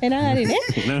 එහෙනම් හරිනේ.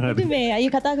 ඉතින් මේ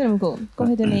අයිය කතා කරමුකෝ.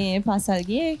 කොහෙද මේ පාසල්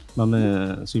ගියේ? මම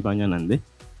ශ්‍රී පඤ්ඤානන්දේ.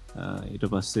 ඊට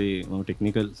පස්සේ මම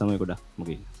ටෙක්නිකල් තමයි ගොඩක්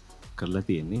මගේ කරලා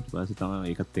තියෙන්නේ. ඊට පස්සේ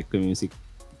තමයි ඒකත් එක්ක මියුසික්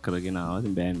කරගෙන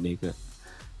ආවා. බෑන්ඩ් එක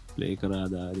ප්ලේ කරා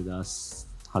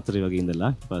 2004 වගේ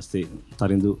ඉඳලා. ඊට පස්සේ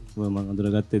තරිඳු මම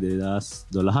අඳුරගත්තේ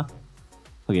 2012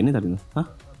 වගේනේ තරිඳු.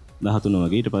 13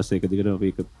 වගේ. ඊට පස්සේ එක දිගට අපි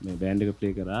මේ බෑන්ඩ් එක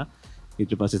ප්ලේ කරා.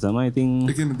 ඊට පස්සේ තමයි ඉතින්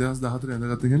ඒ කියන්නේ 2014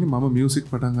 ඇඳගත්ත කියන්නේ මම මියුසික්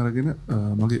පටන් අරගෙන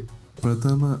මගේ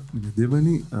ප්‍රථම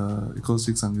දෙවනි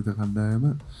එකෝස්ටික් සංගීත කණ්ඩායම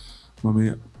මම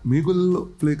මේගොල්ලෝ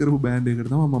ප්ලේ කරපු බෑන්ඩ් එකකට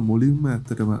තමයි මම මුලින්ම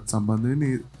ඇත්තටම සම්බන්ධ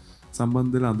වෙන්නේ.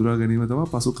 සම්බන්ධ වෙලා අඳුරා ගැනීම තමයි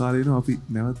පසු කාලේන අපි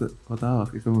නැවත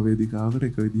වතාවක් එකම වේදිකාවකට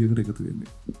එක විදියකට එකතු වෙන්නේ.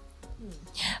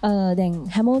 දැන්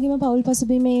හැමෝගෙම පවුල්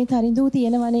පසුබිමේ තරිඳු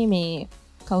තියෙනවනේ මේ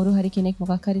කවුරු හරි කෙනෙක්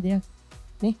මොකක් හරි දෙයක්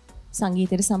නේ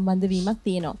සංගීතයට සම්බන්ධ වීමක්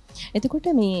තියෙනවා. එතකොට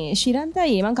මේ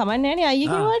ශිරන්තයි මම කමන්නේ නැහනේ අයියේ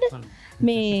කිව්වට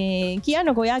මේ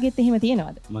කියන්නකෝ ඔයාගෙත් එහෙම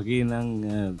තියෙනවද? මගේ නම්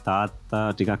තාත්තා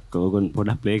ටිකක් ඕගොන්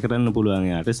පොඩක් ප්ලේ කරන්න පුළුවන්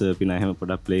එයාට සර්පිනා එහෙම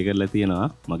පොඩක් ප්ලේ කරලා තියෙනවා.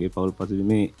 මගේ පවුල්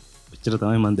පසුබිමේ ඔච්චර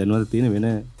තමයි මම දැනුවත් තියෙන වෙන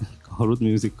කවුරුත්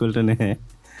මියුසික් වලට නැහැ.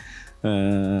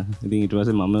 ඉතින් ඊට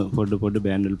පස්සේ මම පොඩ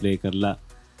බෑන්ඩ් වල ප්ලේ කරලා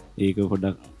ඒක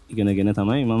පොඩක් ඉගෙනගෙන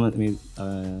තමයි මම මේ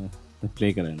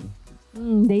ප්ලේ කරන්නේ.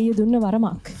 දෙයියෝ දුන්න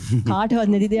වරමක්. කාටවත්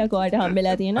නැති දෙයක් ඔයාලට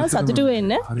හම්බෙලා තියෙනවා සතුටු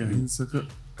වෙන්න. හරි අහිංසක.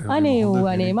 අනේ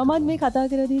ඕවනේ මමත් මේ කතා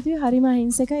කරලා දීතුයි හරිම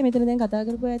අහිංසකයි. මෙතන දැන් කතා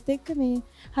කරපු ඇත්ත එක්ක මේ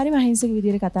හරිම අහිංසක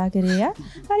විදියට කතා කරේ.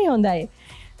 හරි හොඳයි.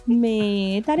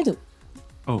 මේ තරිදු.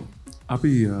 ඔව්.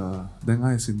 අපි දැන්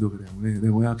ආයේ සින්දුවකට යමුනේ.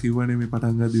 දැන් ඔයා කිව්වනේ මේ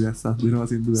පටන් ගද්දි වැස්සක් දෙනවා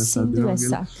සින්දු වැස්සක් දෙනවා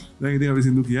කියලා. දැන් ඉතින් අපි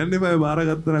සින්දු කියන්න එපා.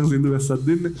 බාරගත්තා නම් සින්දු වැස්සක්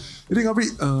දෙන්න. ඉතින් අපි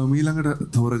ඊළඟට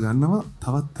තෝරගන්නවා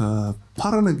තවත්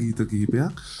පරණ ගීත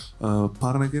කිහිපයක්.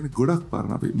 පරණ කියන්නේ ගොඩක්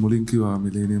පරණ. අපි මුලින් කිව්වා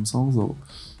මිලේනියම් songs.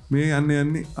 මේ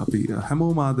යන්නේ අපි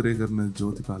හැමෝම ආදරය කරන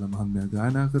ජෝතිපාල මහත්මයා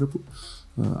ගායනා කරපු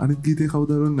අනිත් ගීතේ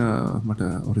කවුද මට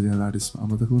ඔරිජිනල් ආටිස්ට්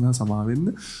අමතක වුණා සමා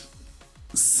වෙන්න.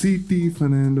 CT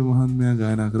ෆර්නෑන්ඩෝ මහත්මයා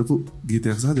ගායනා කරපු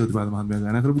ගීතයක් සහ ජෝතිපාල මහත්මයා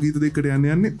ගායනා කරපු ගීත දෙකකට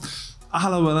යන්නේ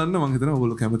අහලා බලන්න. මම හිතනවා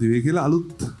ඔයගොල්ලෝ කැමති වෙයි කියලා.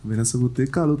 අලුත් වෙනසකුත්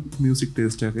එක්ක අලුත් මියුසික්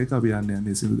ටේස්ට් එකක් එක්ක අපි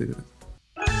යන්නේ සින්දු දෙකට.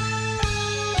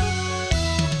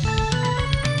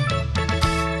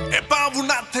 එපා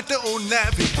වුණත් හෙට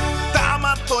ඕනෑ වෙයි.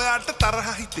 තාමත් ඔයාට තරහ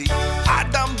හිතෙයි.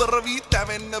 ආඩම්බර වී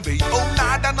තැවෙන්න වෙයි. ඔව්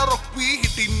නාඩන රොක් වී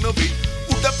හිටින්න වෙයි.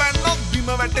 උඩ පැන්නොත් බිම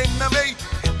වැටෙන්න වෙයි.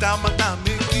 හිතාමතා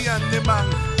මේ කියන්නේ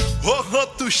මං. Ho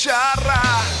tushara,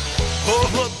 ho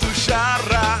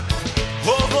tushara,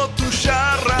 ho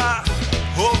tushara,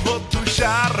 ho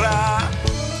tushara.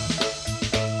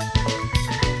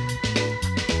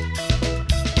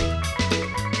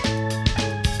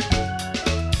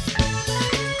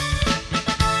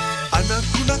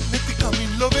 Anakunak neti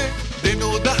kamin love, deno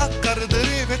dahak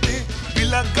kardare vete,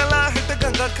 bilagala heta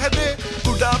gangak hade,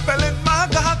 kuda pelen mah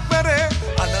gahak mere.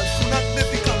 Anakunak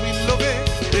neti kamin love,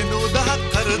 deno dahak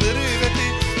kardare vete,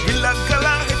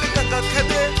 bilagala heta gangak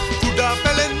hade, kuda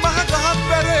pelen mah gahak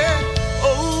mere.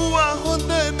 Oh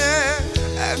ahonda ne,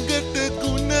 agat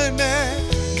guna ne,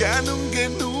 ganum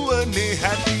genuwa ne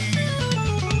hati.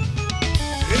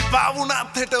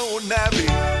 පාවුනත් හෙට ඕනෑ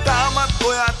වේ. තාමත්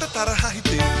ඔයාට තරහ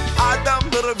හිතේ.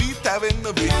 ආඩම්බර වී තැවෙන්න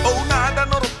වේ. ඔවුනාට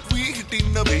නොරොක් වී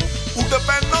හිටින්න වේ. උඩ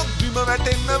පැන්නොත් බිම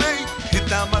වැටෙන්න වෙයි.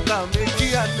 හිතාමතා මේ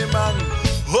කියන්නේ මං.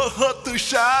 හොහො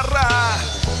තුෂාරා,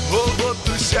 හොහො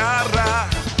තුෂාරා,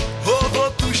 හොහො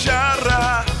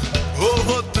තුෂාරා,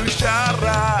 හොහො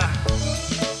තුෂාරා.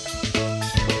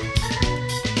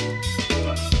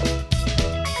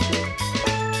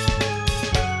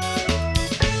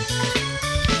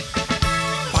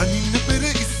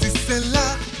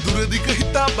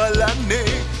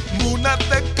 බලන්නේ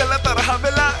මුණත් එක්කල තරහ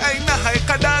වෙලා ඇයි නහය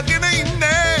කඩාගෙන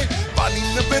ඉන්නේ.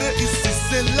 පනින්න පෙර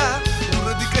ඉස්සෙල්ලා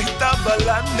දුරදික හිතා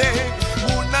බලන්නේ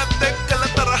මුණත් එක්කල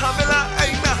තරහ වෙලා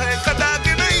ඇයි නහය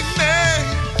කඩාගෙන ඉන්නේ.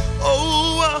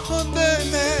 ඔව් හොඳ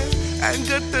නෑ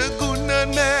ඇඟට ගුණ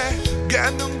නෑ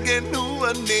ගැනුම්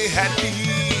ගෙනුවන්නේ හැටි.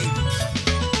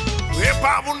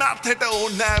 එපා වුණත් හෙට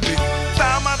ඕනෑ වේ.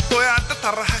 තාමත් ඔයාට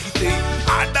තරහ හිතේ.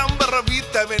 ආඩම්බර වී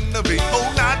තැවෙන්න වෙයි.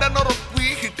 ඔවුනාට නොරොක්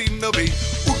හිටින්න වෙයි.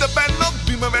 උඩ පැන්නොත්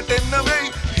බිම වැටෙන්න වෙයි.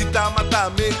 හිතාමතා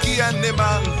මේ කියන්නේ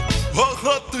මං.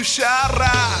 හොහො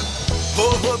තුෂාරා,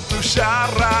 හොහො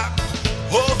තුෂාරා,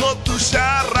 හොහො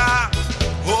තුෂාරා,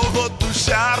 හොහො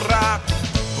තුෂාරා,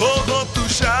 හොහො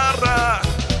තුෂාරා,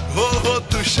 හොහො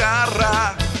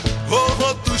තුෂාරා,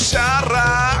 හොහො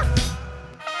තුෂාරා.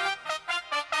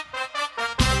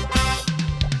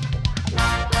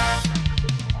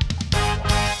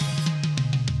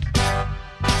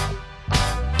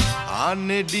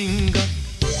 අනෙඩිංග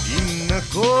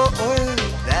ඉන්නකෝ ඔය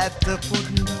දැත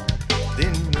පුන්න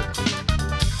දෙන්නකෝ.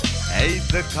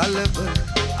 ඇයිද කලබල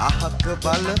අහක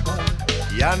බල බල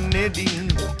යන්නේ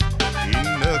ඩිංග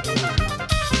ඉන්නකෝ.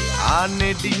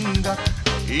 අනෙඩිංග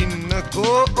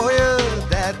ඉන්නකෝ ඔය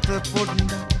දැත පුන්න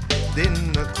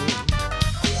දෙන්නකෝ.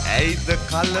 ඇයිද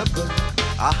කලබල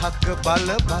අහක බල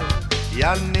බල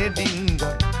යන්නේ ඩිංග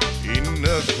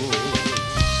ඉන්නකෝ.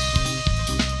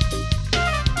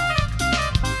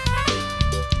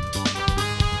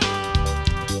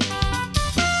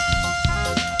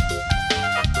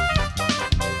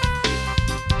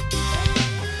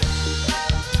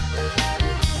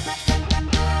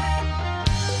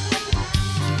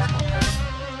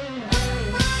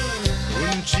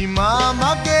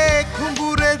 මගේ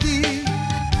කුඹුරෙදී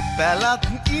පැලත්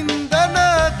ඉන්දන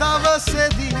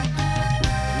දවසෙදී.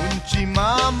 උංචි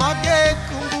මගේ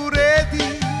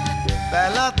කුඹුරෙදී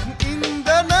පැලත්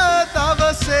ඉන්දන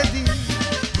දවසෙදී.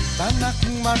 තනක්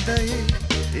මඩේ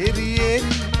එරි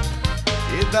එරි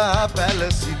එදා පැල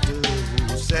සිට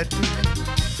වූ සැටි.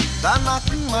 තනක්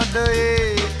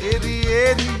මඩේ එරි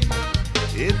එරි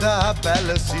එදා පැල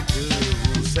සිට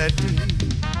වූ සැටි.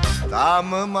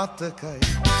 තාම මතකයි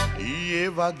ඊයේ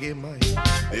වගේමයි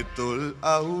දෙතොල්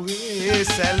අවුවේ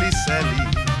සැලි සැලි.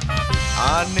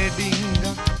 ආනෙඩිංග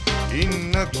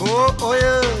ඉන්නකෝ ඔය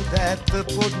දැත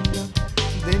පොඩ්ඩක්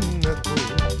දෙන්නකෝ.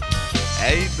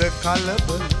 ඇයිද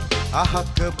කලබල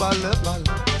අහක බල බල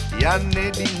යන්නේ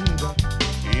ඩිංග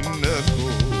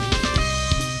ඉන්නකෝ.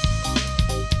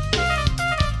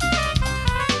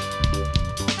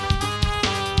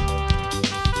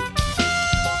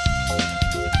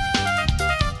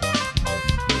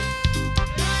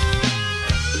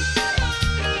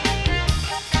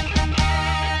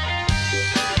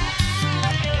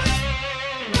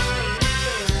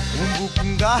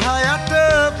 ගහයට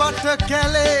බට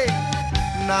කැලේ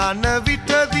නාන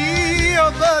විටදී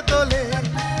ඔබ දොලේ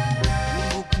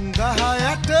උඹුක්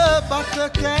ගහයට බට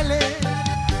කැලේ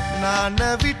නාන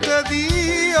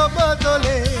විටදී ඔබ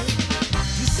දොලේ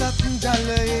ඉසත්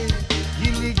ජලයේ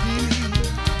ගිලි ගිලි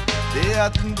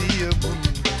දෙයත් දියමුන්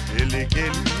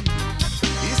එලිගෙලි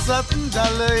ඉසත්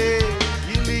ජලයේ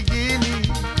ගිලි ගිලි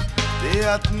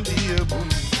දෙයත් දියමුන්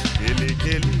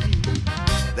එලිගෙලි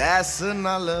දැස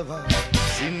නලවා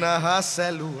සිනහ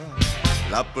සැලුවා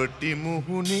ලපටි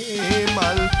මුහුණේ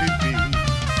මල් පිපි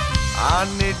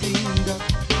ආනෙඩින්ග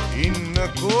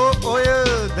ඉන්නකෝ ඔය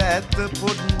දැත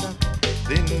පොඩ්ඩක්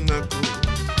දෙන්නකෝ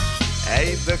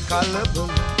ඇයිද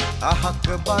කලබල අහක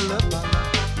බල බල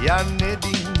යන්නේ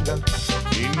ඩිංගක්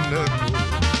ඉන්නකෝ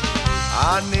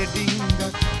ආනෙඩින්ග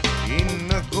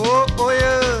ඉන්නකෝ ඔය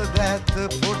දැත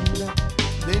පොඩ්ඩක්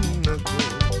දෙන්නකෝ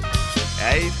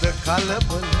ඇයිද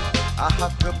කලබල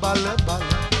අහක බල බල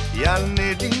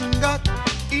යන්නේ ඩිංගක්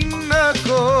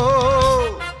ඉන්නකෝ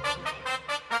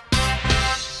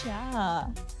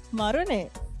මරුනේ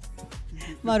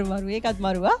මරු ඒකත්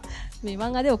මරුවා මේ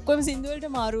මං අද ඔක්කොම සින්දු වලට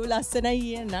මාරු ලස්සනයි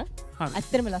කියන්න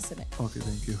ඇත්තටම ලස්සනයි ඕකේ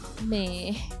thank you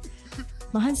මේ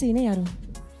මහන්සිනේ යරු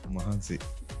මහන්සි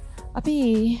අපි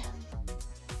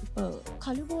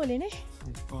කළු බෝලේනේ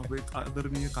අපේ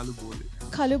ආදරණීය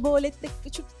කළු බෝලෙත් එක්ක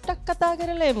චුට්ටක් කතා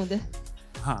කරලා එමුද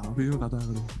හා අපි කතා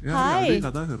කරමු හායි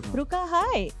කතා කරමු රුකා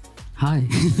හායි හායි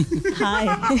හායි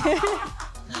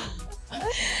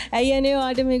ඇයියනේ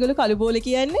වාට මේගොල්ලෝ කළු බෝලේ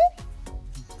කියන්නේ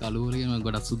කළු බෝලේ කියන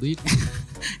ගොඩක් සුදුයි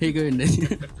ඒක වෙන්නේ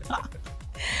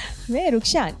මේ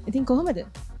රුක්ෂාන් ඉතින් කොහමද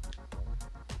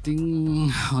ඉතින්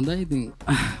හොඳයි ඉතින්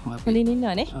හොඳින්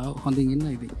ඉන්නවනේ හොඳින්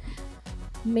ඉන්න ඉතින්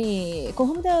මේ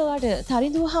කොහොමද වාට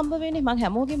තරිඳුව හම්බ වෙන්නේ මං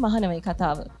හැමෝගෙම අහන මේ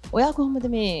කතාව ඔයා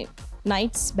කොහොමද මේ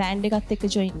නයිට්ස් බෑන්ඩ් එකත් එක්ක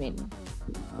ජොයින් වෙන්නේ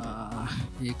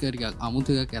ඒක ටිකක්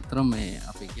අමුතු එකක් ඇත්තටම මේ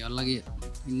අපේ කෙල්ලගේ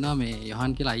ඉන්නා මේ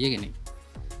යහන් කියලා අයියා කෙනෙක්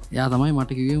එයා තමයි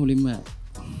මට කිව්වේ මුලින්ම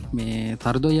මේ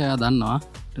තරිඳුව එයා දන්නවා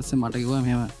ඊට පස්සේ මට කිව්වා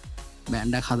මෙහෙම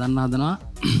බෑන්ඩ් එකක් හදන්න හදනවා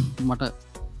මට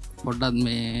පොඩ්ඩක්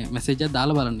මේ මැසේජ් එකක්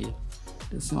දාලා බලන්න කියලා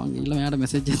ඊට පස්සේ මං ගිහලා මෙයාට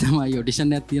මැසේජ් එක තමයි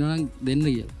ඔඩිෂන් එකක් තියෙනවා නම් දෙන්න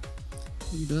කියලා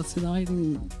ඊට පස්සේ තමයි ඉතින්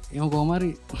එහෙම කොහොම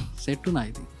හරි සෙට් වුණා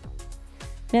ඉතින්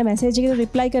නෑ මැසේජ් එකට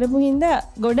රිප්ලයි කරපු හින්දා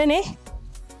ගොඩනේ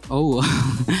ඔව්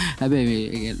හැබැයි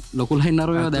මේ ලොකු ලයින්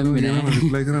අරව දැම්මේ නෑ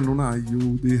රිප්ලයි කරන්න උනා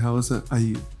අයියෝ දේ හවස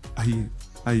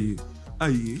අයියේ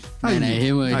නෑ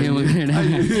එහෙම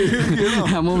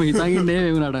හැමෝම හිතන් ඉන්නේ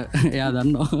මේ වුණාට එයා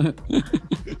දන්නවා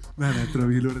නෑ නෑ අතර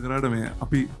විහිළුවට කරාට මේ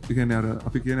අපි කියන්නේ අර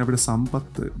අපි කියන්නේ අපිට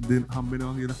සම්පත් දෙන්න හම්බ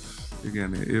වෙනවා කියලා ඒ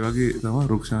කියන්නේ ඒ වගේ තමයි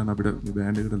රුක්ෂාන් අපිට මේ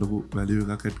බෑන්ඩ් එකට ලොකු වැලියු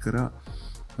එකක් ඇඩ් කරා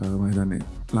මම හිතන්නේ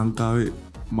ලංකාවේ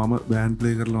මම බෑන්ඩ්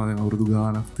ප්ලේ කරලා දැන් අවුරුදු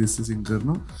ගාණක් තිස්සේ සිං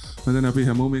කරනවා මම දැන් අපි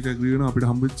හැමෝම එක ඇග්‍රී වෙනවා අපිට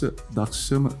හම්බෙච්ච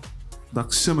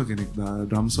දක්ෂම කෙනෙක්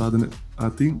ඩ්‍රම්ස් වාදන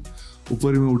අතින්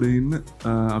උපරිම උඩ ඉන්න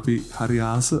අපි හරි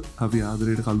ආස අපි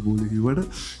ආදරයට කල්බෝලි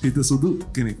කිව්වට හිත සුදු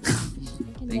කෙනෙක්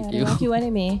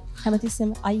කිව්වනේ මේ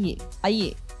හැමතිස්සෙම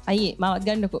අයියේ මාවත්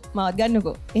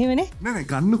ගන්නකෝ එහෙමනේ නෑ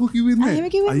ගන්නකෝ කිව්වේ නෑ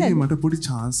අයියේ මට පොඩි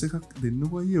chance එකක්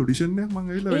දෙන්නකෝ අයියේ ඔඩිෂන් එකක් මම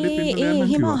ඇවිල්ලා වැඩ පෙන්නලා යන්න කිව්වා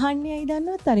එහෙම අහන්නේ ඇයි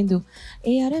දන්නවද තරිඳු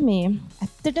ඒ අර මේ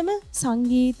ඇත්තටම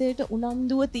සංගීතයට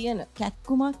උනන්දුව තියෙන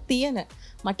කැක්කුමක් තියෙන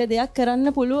මට දෙයක්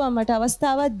කරන්න පුළුවන් මට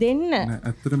අවස්ථාවක් දෙන්න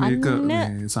ඇත්තට මේක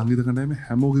මේ සංගීත කණ්ඩායමේ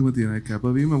හැමෝගෙම තියෙන ඒ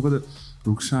කැපවීම මොකද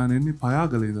රුක්ෂාන් එන්නේ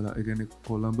පයාගල ඉඳලා ඒ කියන්නේ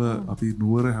කොළඹ අපි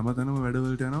නුවර හැමතැනම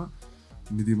වැඩවලට යනවා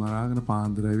නිදි මරාගෙන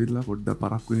පාන්දර ඇවිල්ලා පොඩ්ඩක්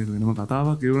පරක් වෙනම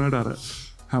කතාවක් ඒ වුණාට අර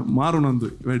මාරු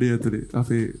නන්දුයි වැඩේ ඇතුලේ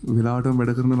අපේ වෙලාවටම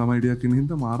වැඩ කරන ළමයි ටිකක් ඉන්න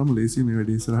හින්දා මාරම ලේසි මේ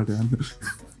වැඩේ ඉස්සරහට යන්න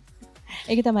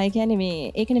ඒක තමයි කියන්නේ මේ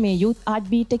ඒකනේ මේ youth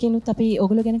art beat එකෙනුත් අපි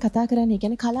ඔයගොල්ලෝ ගැන කතා කරන්නේ. ඒ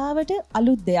කියන්නේ කලාවට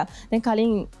අලුත් දෙයක්. දැන්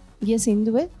කලින් ගිය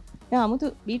සින්දුවේ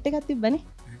아무තු බීට් එකක් තිබ්බනේ.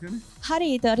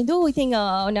 හරි තරිඳු ඉතින්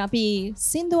අපි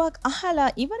සින්දුවක් අහලා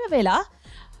ඉවර වෙලා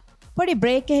පොඩි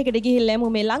බ්‍රේක් එකකට ගිහිල්ලා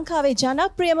එමු මේ ලංකාවේ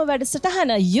ජනප්‍රියම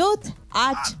වැඩසටහන youth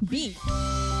art beat.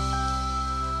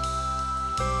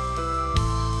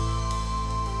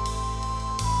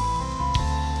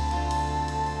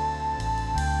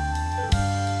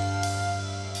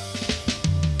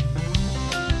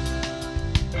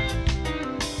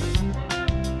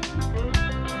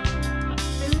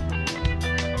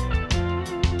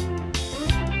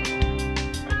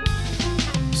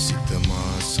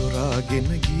 ගෙන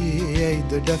ගියේ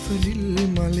ඇයිද ඩැෆඩිල්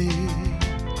මලේ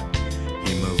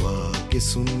හිමවාගේ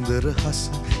සුන්දර හස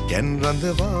ගැන්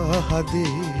රඳවා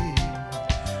හදේ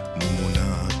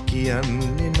මුමුණා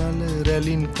කියන්නේ නල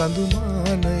රැලින්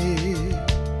කඳුමානයේ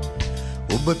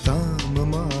ඔබ තාම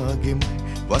මාගෙමයි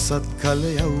වසත් කල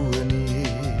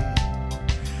යවුවනේ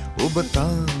ඔබ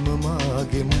තාම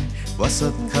මාගෙමයි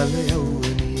වසත් කල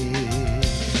යවුවනේ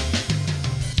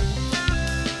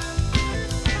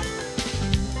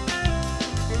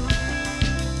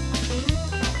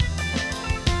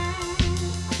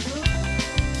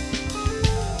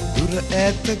දුර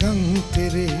ඈත ගම්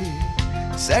තෙරේ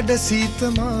සැඩ සීත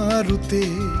මාරුතේ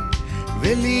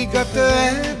වෙලිගත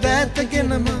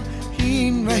ඈදෑතගෙනම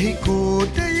හීන් වැහි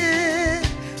කෝටයේ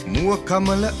මුව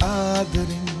කමල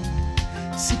ආදරෙන්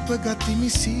සිපගතිමි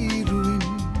සීරුවෙන්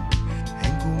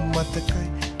හැඟුම් මතකයි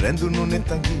රැඳුණු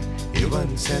නෙතගේ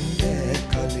එවන් සැන්දෑ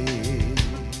කලේ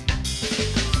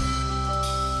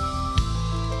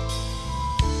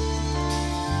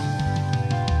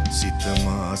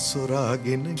සිතමා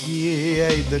සොරාගෙන ගියේ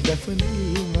ඇයිද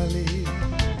ඩැෆනිල් මලේ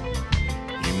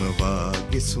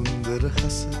හිමවාගේ සුන්දර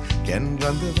හස කැන්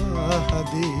රඳවා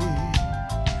හදේ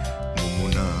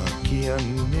මුමුණා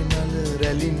කියන්නේ නල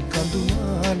රැලින්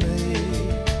කඳුමානයේ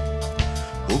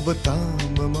ඔබ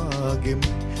තාම මාගෙම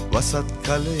වසත්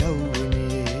කල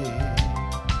යවුවනියේ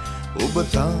ඔබ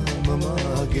තාම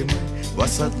මාගෙම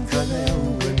වසත් කල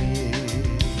යවුවනියේ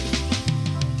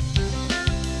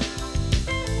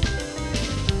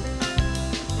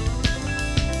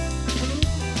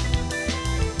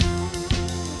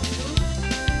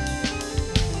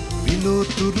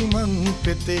විලෝතුරු මං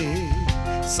පෙතේ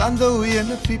සඳ උයන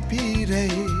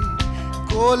පිපිරේ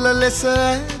කෝල ලෙස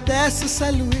දැස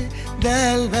සැලුවේ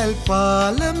දැල්වැල්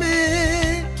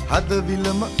පාලමේ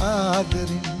හදවිලම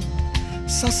ආදරින්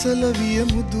සසල විය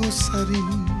මුදු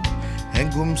සරින්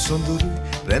හැඟුම් සොඳුරු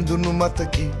රැඳුණු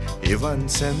මතකි එවන්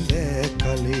සැන්දෑ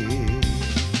කලේ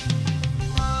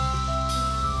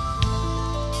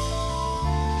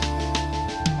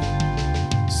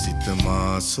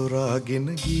සිතමා සොරාගෙන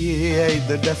ගියේ ඇයිද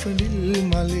ඩැෆනිල්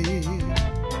මලේ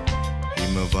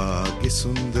හිමවාගේ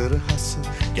සුන්දර හස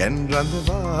කැන්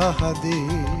රඳවා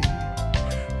හදේ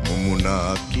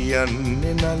මුමුණා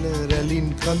කියන්නේ නල රැලින්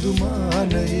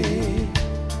කඳුමානයේ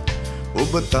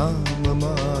ඔබ තාම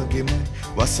මාගෙම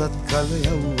වසත් කල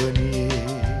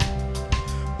යවුවනියේ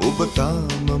ඔබ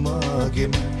තාම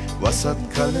මාගෙම වසත්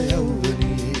කල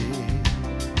යවුවනියේ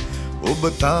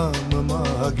ඔබ තාම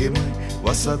මාගෙම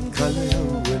වසත් කල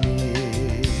යවුවනියේ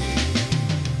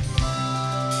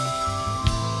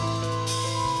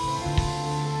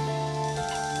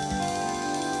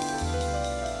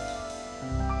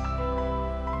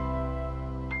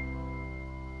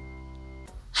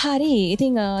හරි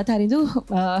ඉතිං තරිදු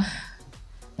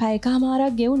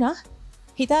පැයකාමාරක් ගෙවුණා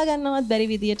හිතාගන්නවත් බැරි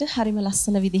විදියට හරිම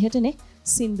ලස්සන විදිහටනේ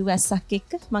සින්දු ඇස්සක්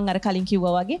එක්ක මං අර කලින්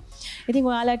කිව්වා වගේ ඉතින්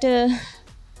ඔයාලට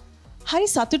හරි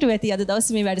සතුටු ඇති අද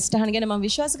දවසේ මේ වැඩසටහන ගැන මම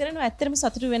විශ්වාස කරනවා ඇත්තටම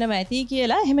සතුටු වෙනවා ඇති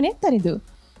කියලා එහෙම නේ තරිදු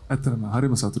ඇත්තටම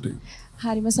හරිම සතුටුයි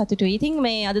හරිම සතුටුයි ඉතින්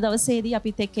මේ අද දවසේදී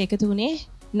අපිත් එක්ක එකතු වුණේ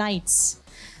nights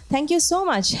thank you so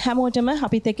much හැමෝටම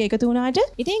අපිත් එක්ක එකතු වුණාට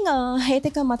ඉතින්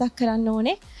හේත් එක මතක් කරන්න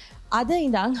ඕනේ අද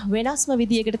ඉඳන් වෙනස්ම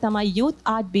විදියකට තමයි youth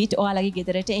art beat ඔයාලගේ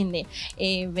ගෙදරට එන්නේ.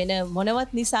 ඒ වෙන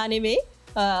මොනවත් නිසා නෙමෙයි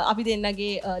අපි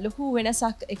දෙන්නගේ ලොකු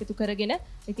වෙනසක් එකතු කරගෙන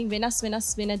ඉතින් වෙනස්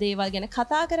වෙන දේවල් ගැන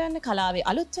කතා කරන්න කලාවේ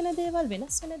අලුත් වෙන දේවල්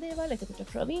වෙනස් වෙන දේවල් එතකොට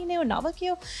ප්‍රවීණයෝ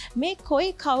නවකයෝ මේ කොයි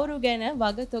කවුරු ගැන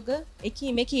වගතොග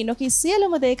එකී මේකී නොකී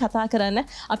සියලුම දේ කතා කරන්න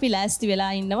අපි ලෑස්ති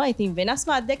වෙලා ඉන්නවා. ඉතින්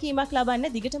වෙනස්ම අත්දැකීමක්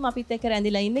ලබන්න දිගටම අපිත් එක්ක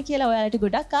රැඳිලා ඉන්න කියලා ඔයාලට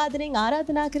ගොඩක් ආදරෙන්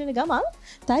ආරාධනා කරන ගමන්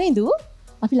තරිඳු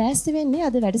අපි ලෑස්ති වෙන්නේ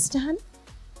අද වැඩසටහන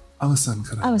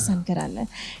අවසන් කරන්න.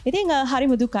 ඉතින්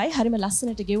හරිම දුකයි හරිම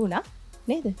ලස්සනට ගෙවුණා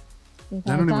නේද?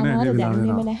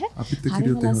 දැනුනේම නැහැ.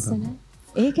 හරිම ලස්සන.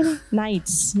 ඒකනේ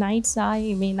nights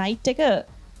ආයි මේ night එක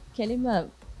කෙලින්ම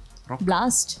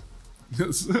blast.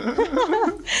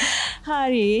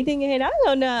 හරි ඉතින් එහෙනම්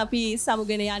ඔන්න අපි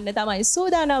සමුගෙන යන්න තමයි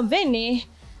සූදානම් වෙන්නේ.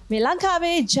 මේ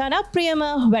ලංකාවේ ජනප්‍රියම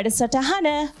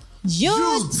වැඩසටහන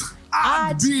Youth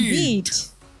Art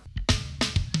Beat.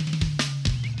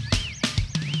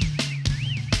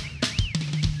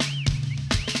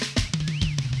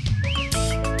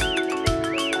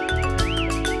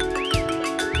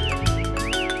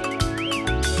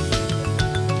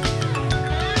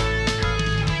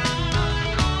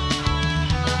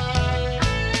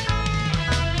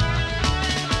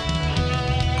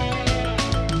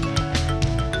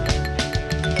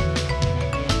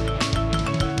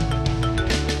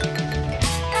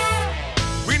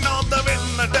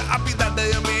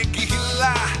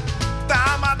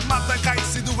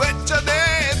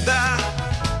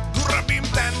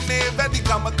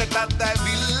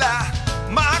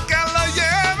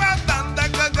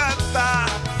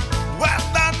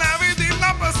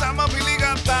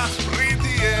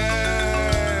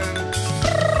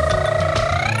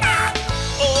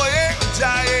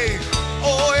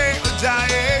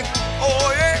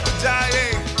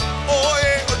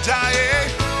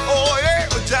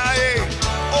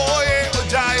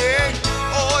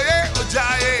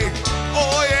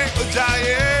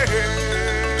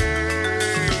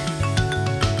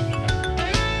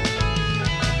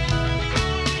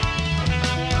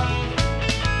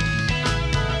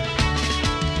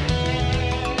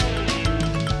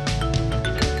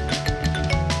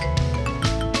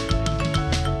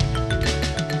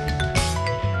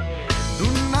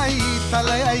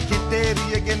 ඔයයි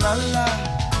කෙටේරියගේ නල්ලා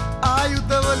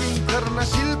ආයුධවලින් කරන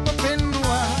ශිල්ප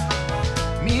පෙන්නවා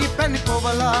මී පැණි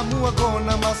පොවලා මුව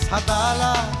ගෝන මස්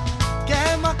හදාලා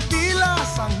කෑමක් දීලා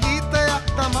සංගීතයක්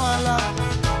තමාලා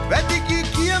වැඩි කී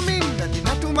කියමින් නැති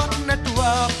නටුමක්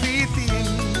නැටුවා ප්‍රීතියෙන්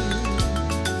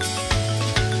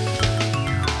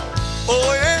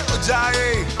Oye ojaye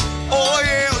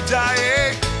oye ojaye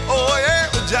oye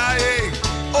ojaye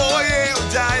oye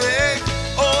ojaye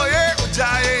oye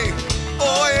ojaye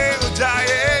oye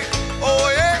ojaye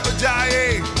oye ojaye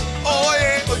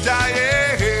oye ojaye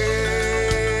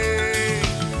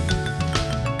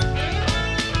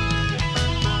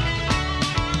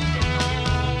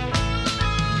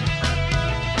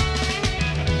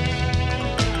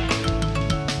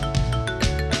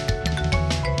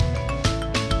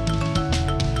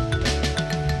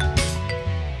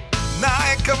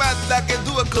Dake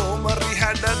dua komari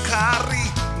hada kari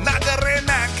nagare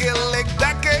nakelek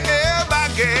dake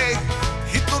bage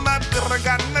hitunat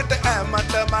keragan nete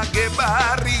amata mage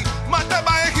bar